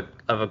Katie, but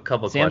I have a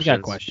couple Sam's questions.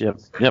 got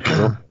questions. Yep.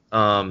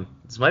 Go.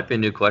 This might be a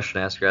new question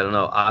to ask her. I don't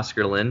know.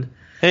 Oscar Lind.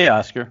 Hey,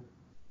 Oscar.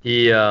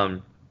 He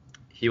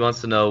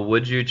wants to know,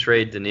 would you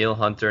trade Daniil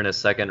Hunter in a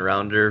second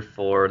rounder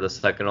for the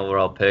second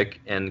overall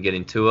pick and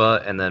getting Tua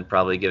and then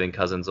probably giving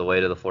Cousins away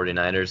to the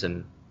 49ers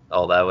and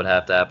all that would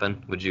have to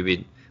happen? Would you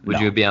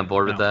be on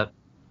board with that?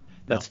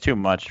 That's too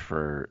much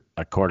for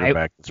a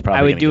quarterback that's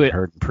probably going to get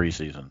hurt in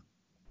preseason.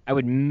 I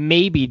would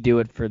maybe do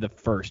it for the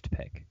first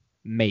pick.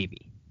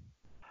 Maybe.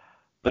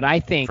 But I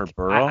think for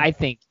Burrow? I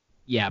think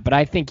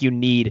you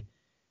need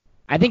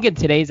I think in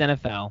today's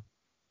NFL,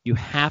 you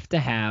have to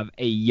have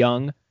a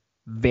young,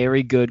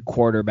 very good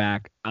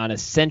quarterback on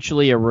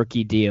essentially a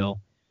rookie deal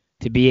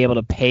to be able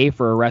to pay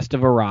for a rest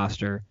of a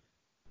roster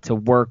to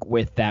work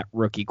with that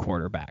rookie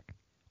quarterback.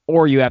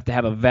 Or you have to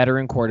have a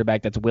veteran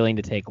quarterback that's willing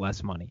to take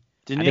less money.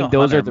 I think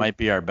those might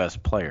be our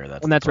best player.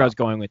 That's where I was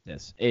going with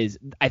this.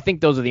 I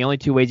think those are the only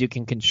two ways you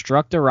can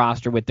construct a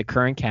roster with the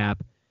current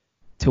cap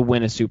to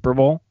win a Super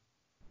Bowl.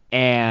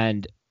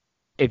 And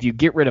if you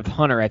get rid of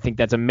Hunter, I think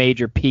that's a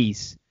major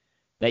piece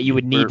that you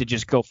would need to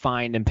just go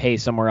find and pay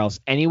somewhere else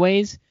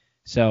anyways.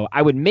 So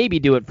I would maybe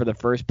do it for the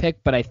first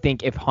pick, but I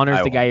think if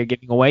Hunter's the guy you're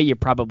giving away, you're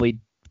probably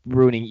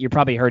ruining your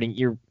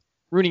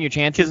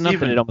chances enough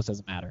that it almost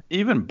doesn't matter.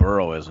 Even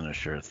Burrow isn't a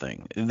sure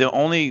thing.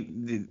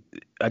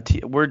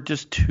 We're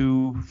just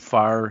too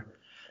far.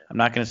 I'm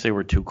not going to say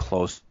we're too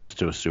close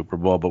to a Super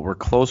Bowl, but we're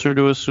closer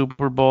to a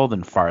Super Bowl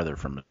than farther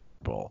from a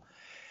Super Bowl.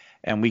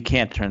 And we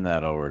can't turn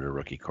that over to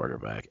rookie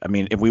quarterback. I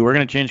mean, if we were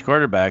going to change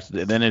quarterbacks,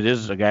 then it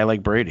is a guy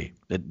like Brady,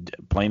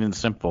 plain and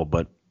simple.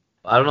 But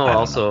I don't know.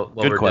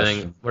 What Good we're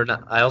question. doing.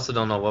 I also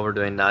don't know what we're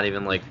doing. Not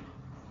even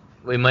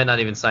we might not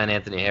even sign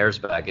Anthony Harris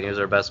back, and he was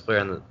our best player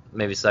and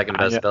maybe second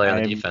best player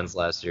on the defense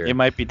last year. It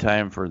might be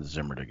time for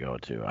Zimmer to go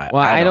too.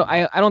 I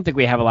don't think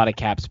we have a lot of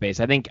cap space.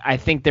 I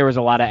think there was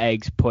a lot of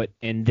eggs put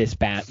in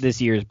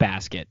this year's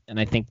basket, and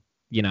I think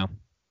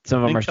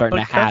some of them are starting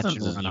to hatch.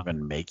 Cousins isn't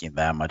even making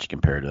that much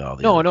compared to all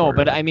the No,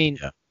 but I mean,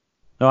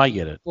 no, I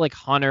get it. Like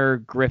Hunter,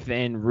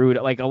 Griffin, Rude,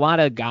 like a lot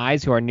of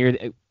guys who are near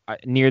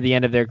the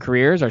end of their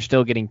careers are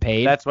still getting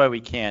paid. That's why we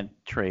can't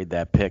trade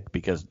that pick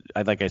because,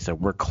 like I said,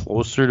 we're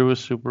closer to a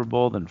Super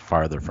Bowl than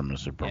farther from a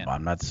Super Bowl.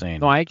 I'm not saying.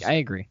 No, I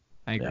agree.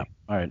 Yeah.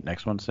 All right,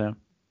 next one, Sam.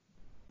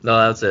 No,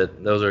 that's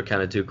it. Those are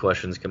kind of two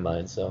questions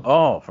combined. So.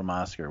 Oh, from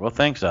Oscar. Well,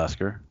 thanks,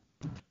 Oscar.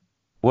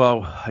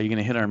 Well, are you going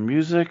to hit our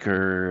music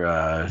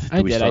or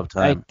do we still have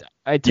time?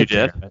 I took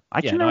care of it.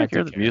 I can never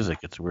hear the music.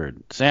 It's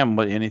weird. Sam,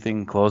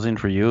 anything closing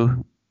for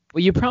you?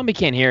 Well, you probably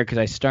can't hear it because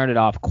I started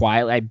off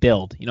quietly. I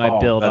build. I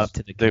build up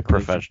to the conclusion. The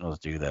professionals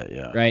do that,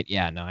 yeah. Right?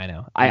 Yeah, no, I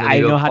know. I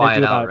know how to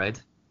do out,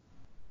 right?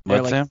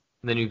 What, Sam?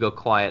 And then you go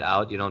quiet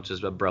out. You don't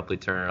just abruptly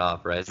turn it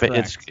off, right?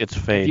 It's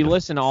fade. If you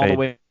listen all the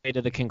way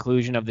to the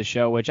conclusion of the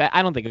show, which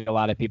I don't think a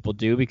lot of people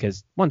do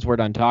because once we're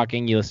done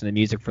talking, you listen to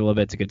music for a little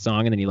bit. It's a good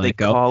song, and then you let it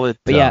go. Call it,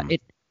 but yeah,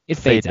 it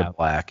fades out.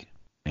 Black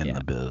in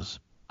the biz.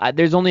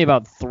 There's only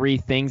about 3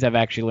 things I've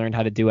actually learned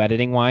how to do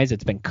editing-wise.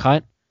 It's been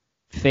cut,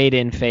 fade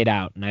in, fade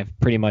out, and I've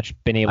pretty much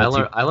been able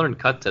to. I learned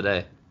cut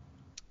today.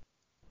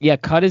 Yeah,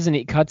 cut's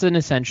an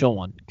essential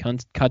one.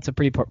 Cut's a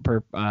pretty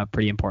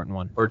important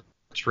one. Or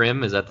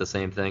trim, is that the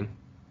same thing?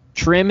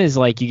 Trim is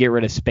like you get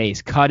rid of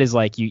space. Cut is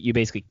like you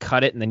basically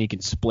cut it and then you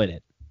can split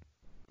it.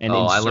 And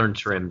I learned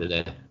trim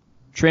today.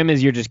 Trim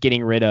is you're just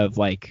getting rid of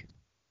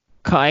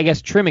I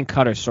guess trim and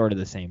cut are sort of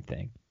the same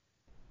thing.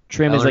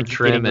 Trim is like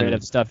getting rid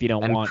of stuff you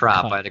don't want. And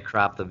crop. I had to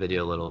crop the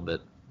video a little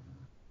bit.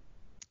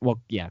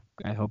 Well, yeah.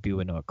 I hope you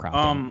would know what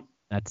cropping.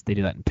 They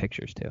do that in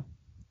pictures too.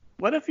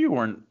 What if you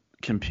weren't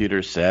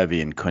computer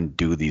savvy and couldn't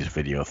do these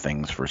video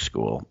things for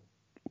school?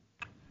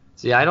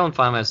 See, I don't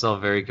find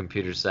myself very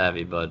computer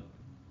savvy, but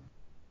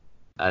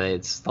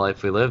it's the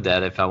life we lived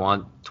at. If I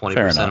want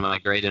 20% of my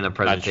grade in a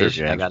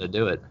presentation, I got to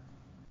do it.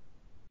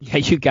 Yeah,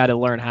 you got to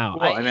learn how.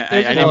 Well,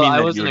 I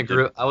was in a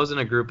group. I was in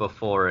a group of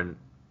 4, and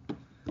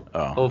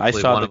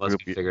hopefully one of us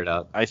can figure it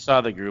out. I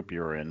saw the group you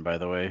were in, by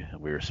the way.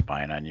 We were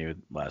spying on you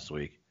last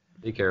week.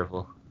 Be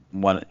careful.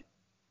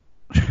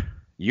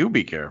 You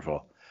be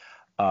careful.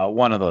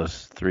 One of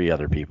those 3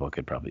 other people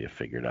could probably have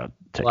figured out.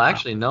 Well,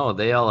 actually, no.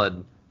 They all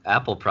had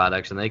Apple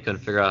products, and they couldn't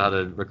figure out how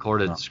to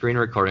record a screen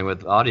recording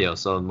with audio.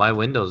 So my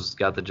Windows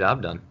got the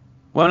job done.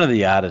 One of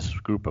the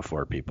oddest group of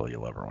 4 people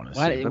you'll ever want to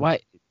see. Why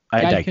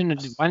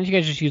didn't you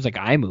guys just use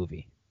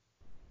iMovie?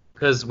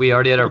 Because we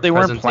already had our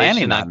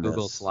presentation on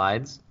Google this.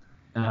 Slides,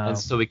 and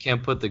so we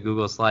can't put the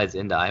Google Slides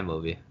into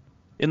iMovie.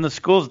 In the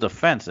school's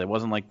defense, it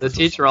wasn't like the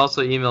teacher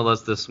also emailed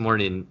us this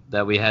morning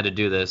that we had to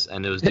do this,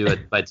 and it was due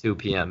by 2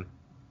 p.m.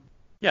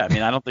 Yeah, I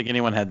mean, I don't think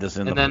anyone had this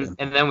in and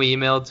then we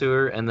emailed to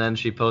her, and then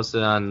she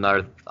posted on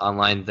our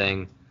online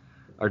thing,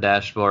 our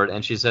dashboard,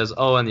 and she says,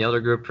 "Oh, and the other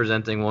group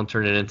presenting won't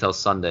turn it in until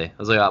Sunday." I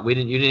was like, "You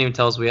didn't even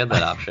tell us we had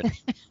that option."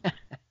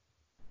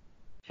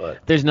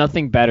 But there's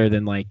nothing better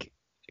than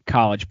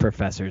college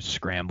professors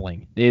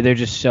scrambling. They're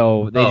just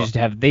so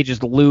they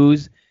just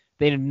lose.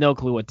 They have no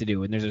clue what to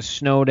do. And there's a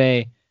snow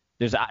day.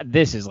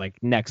 this is like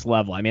next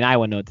level. I mean, I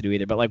wouldn't know what to do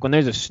either. But like when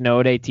there's a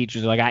snow day,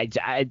 teachers are like,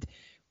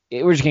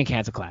 we're just gonna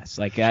cancel class.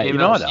 Like she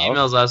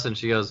emails us and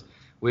she goes,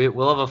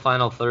 we'll have a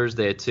final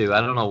Thursday too.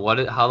 I don't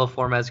know how the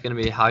format's gonna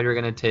be, how you're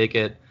gonna take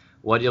it,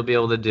 what you'll be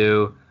able to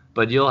do,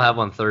 but you'll have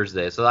one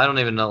Thursday. So I don't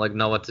even know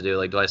what to do.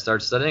 Like, do I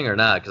start studying or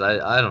not?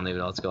 Because I don't even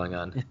know what's going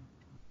on.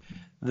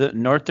 The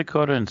North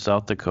Dakota and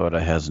South Dakota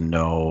has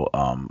no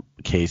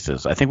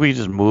cases. I think we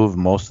just move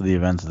most of the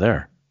events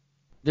there.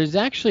 There's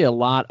actually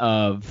not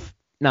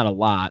a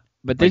lot,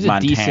 but there's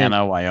like a decent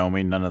Montana,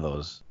 Wyoming, none of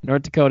those.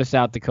 North Dakota,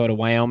 South Dakota,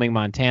 Wyoming,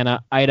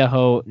 Montana,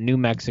 Idaho, New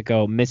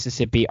Mexico,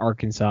 Mississippi,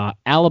 Arkansas,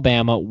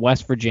 Alabama,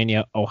 West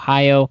Virginia,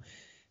 Ohio,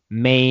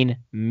 Maine,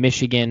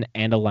 Michigan,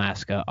 and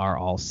Alaska are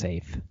all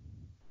safe.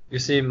 You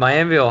see,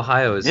 Miami,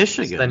 Ohio is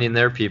Michigan. sending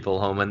their people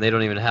home, and they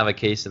don't even have a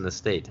case in the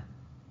state.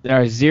 There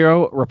are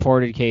 0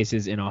 reported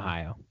cases in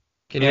Ohio.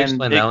 Can you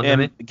explain that one to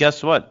me? And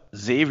guess what?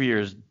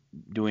 Xavier's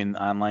doing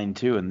online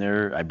too, and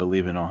they're, I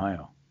believe, in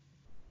Ohio.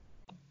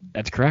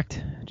 That's correct.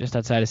 Just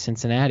outside of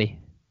Cincinnati.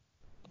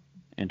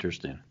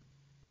 Interesting.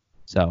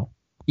 So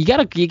you got.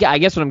 I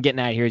guess what I'm getting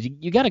at here is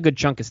you got a good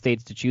chunk of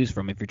states to choose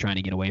from if you're trying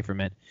to get away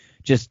from it.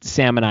 Just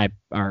Sam and I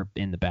are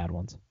in the bad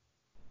ones.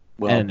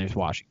 Well, and then there's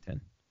Washington.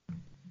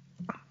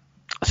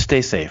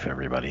 Stay safe,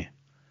 everybody.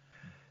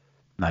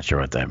 Not sure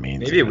what that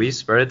means. Maybe we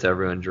spread it to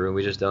everyone, Drew.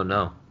 We just don't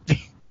know.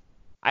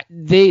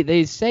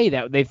 They say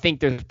that they think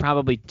there's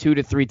probably 2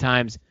 to 3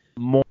 times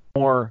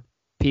more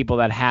people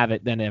that have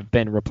it than have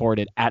been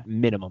reported at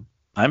minimum.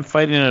 I'm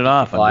fighting it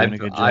off. Well, I'm doing a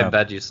good job. I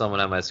bet you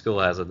someone at my school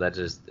has it.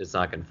 It's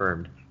not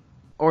confirmed.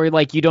 Or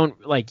like you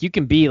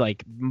can be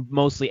like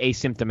mostly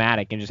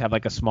asymptomatic and just have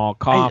like a small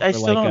cough I or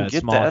still like don't a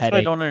get small that. That's headache. what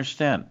I don't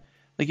understand.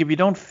 Like if you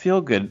don't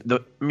feel good,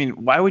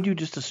 why would you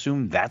just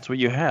assume that's what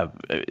you have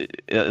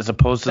as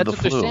opposed to That's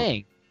the what flu? they're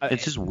saying.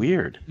 It's just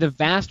weird. The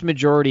vast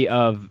majority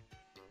of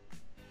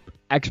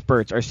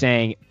experts are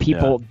saying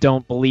people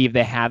don't believe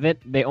they have it.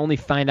 They only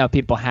find out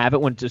people have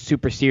it when it's a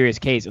super serious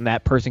case and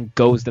that person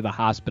goes to the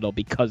hospital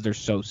because they're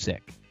so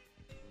sick.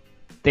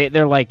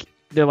 They're like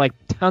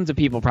tons of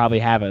people probably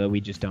have it that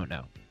we just don't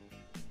know.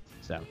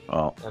 So.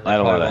 Well, And I had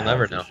a lot we'll of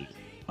never health know. issues.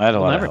 I had a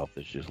We'll lot never- of health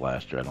issues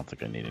last year. I don't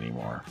think I need any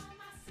more.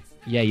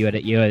 Yeah, you had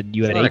Wasn't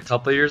that a 8.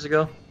 couple of years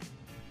ago?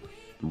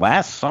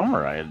 Last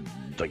summer, I had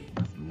like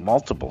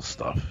multiple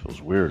stuff. It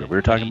was weird. We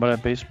were talking about it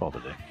at baseball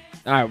today.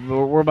 All right,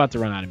 we're about to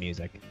run out of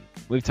music.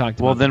 We've talked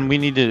about Well, then we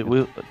need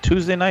to.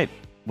 Tuesday night.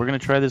 We're gonna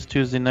try this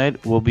Tuesday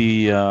night. We'll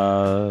be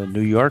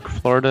New York,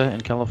 Florida,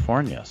 and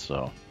California.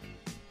 So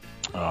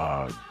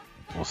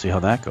we'll see how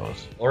that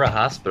goes. Or a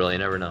hospital, you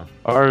never know.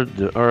 Or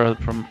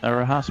from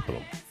a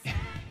hospital.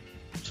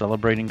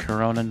 Celebrating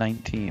Corona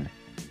 19.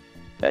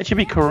 That should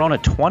be Corona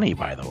 20,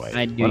 by the way.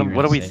 I knew you were What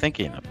gonna are we say.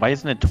 thinking? Why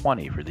isn't it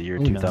 20 for the year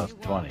Who knows?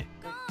 2020?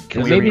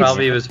 Because Maybe it's-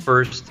 probably it was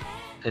first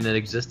in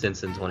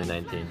existence in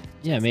 2019.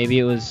 Yeah, maybe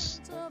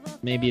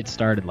it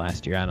started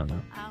last year. I don't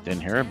know.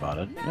 Didn't hear about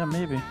it. Yeah,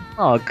 maybe.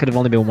 Oh, it could have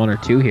only been 1 or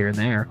 2 here and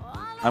there.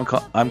 I'm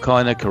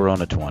calling it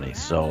Corona 20.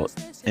 So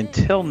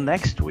until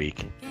next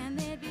week,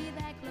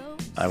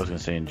 I was gonna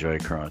say enjoy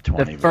Corona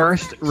 20. The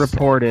first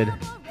reported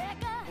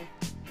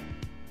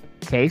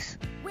case,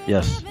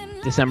 Yes,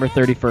 December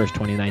 31st,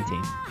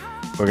 2019.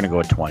 we're gonna go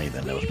with 20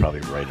 then. That was probably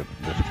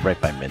right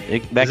by mid.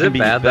 Is can it be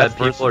bad best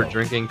that people are versatile.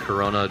 drinking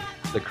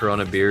the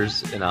Corona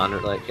beers in honor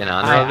of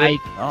it?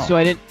 So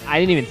I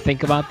didn't even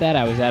think about that.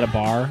 I was at a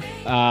bar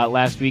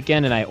last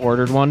weekend and I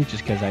ordered one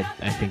just because I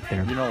think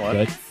they're You know what?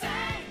 good.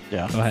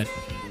 Yeah, Go ahead.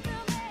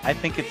 I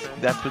think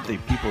that's what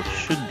people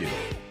should do.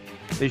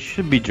 They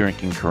should be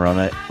drinking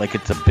Corona like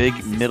it's a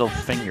big middle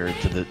finger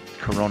to the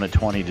Corona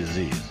 20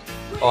 disease.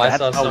 Oh, I That's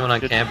saw how someone it on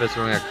should- campus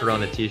wearing a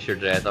Corona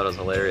t-shirt today. I thought it was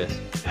hilarious.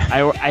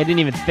 I didn't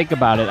even think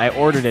about it. I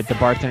ordered it. The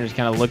bartender just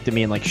kind of looked at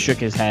me and like shook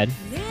his head,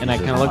 and I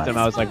kind of looked at him.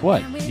 I was like,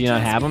 "What? Do you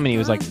not have them?" And he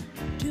was like,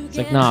 "It's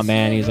like, nah,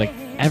 man." He's like,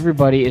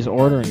 "Everybody is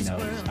ordering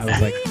those." I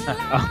was like,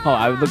 "Oh."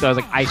 I looked. I was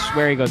like, "I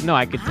swear." He goes, "No,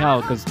 I could tell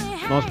because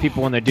most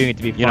people when they're doing it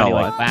to be funny, You know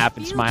like what? laugh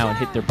and smile and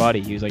hit their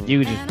buddy." He was like,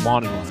 "You just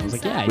wanted one." I was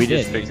like, "Yeah, I We did."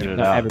 just He was figured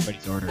like, it "No, out.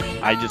 Everybody's ordering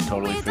it." I just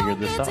totally figured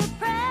this out.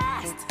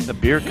 The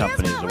beer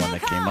company is the one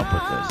that came up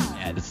with this.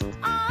 Yeah, it's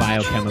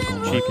biochemical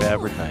Cheap marketing.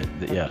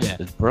 advertising. Yes, Yeah.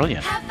 it's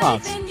brilliant. Well,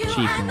 it's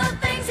cheap. And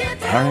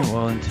All right,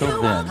 well,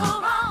 until then,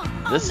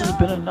 this has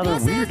been another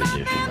weird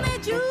edition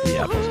of the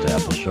Apples to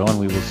Apples Show, and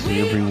we will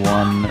see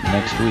everyone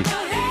next week.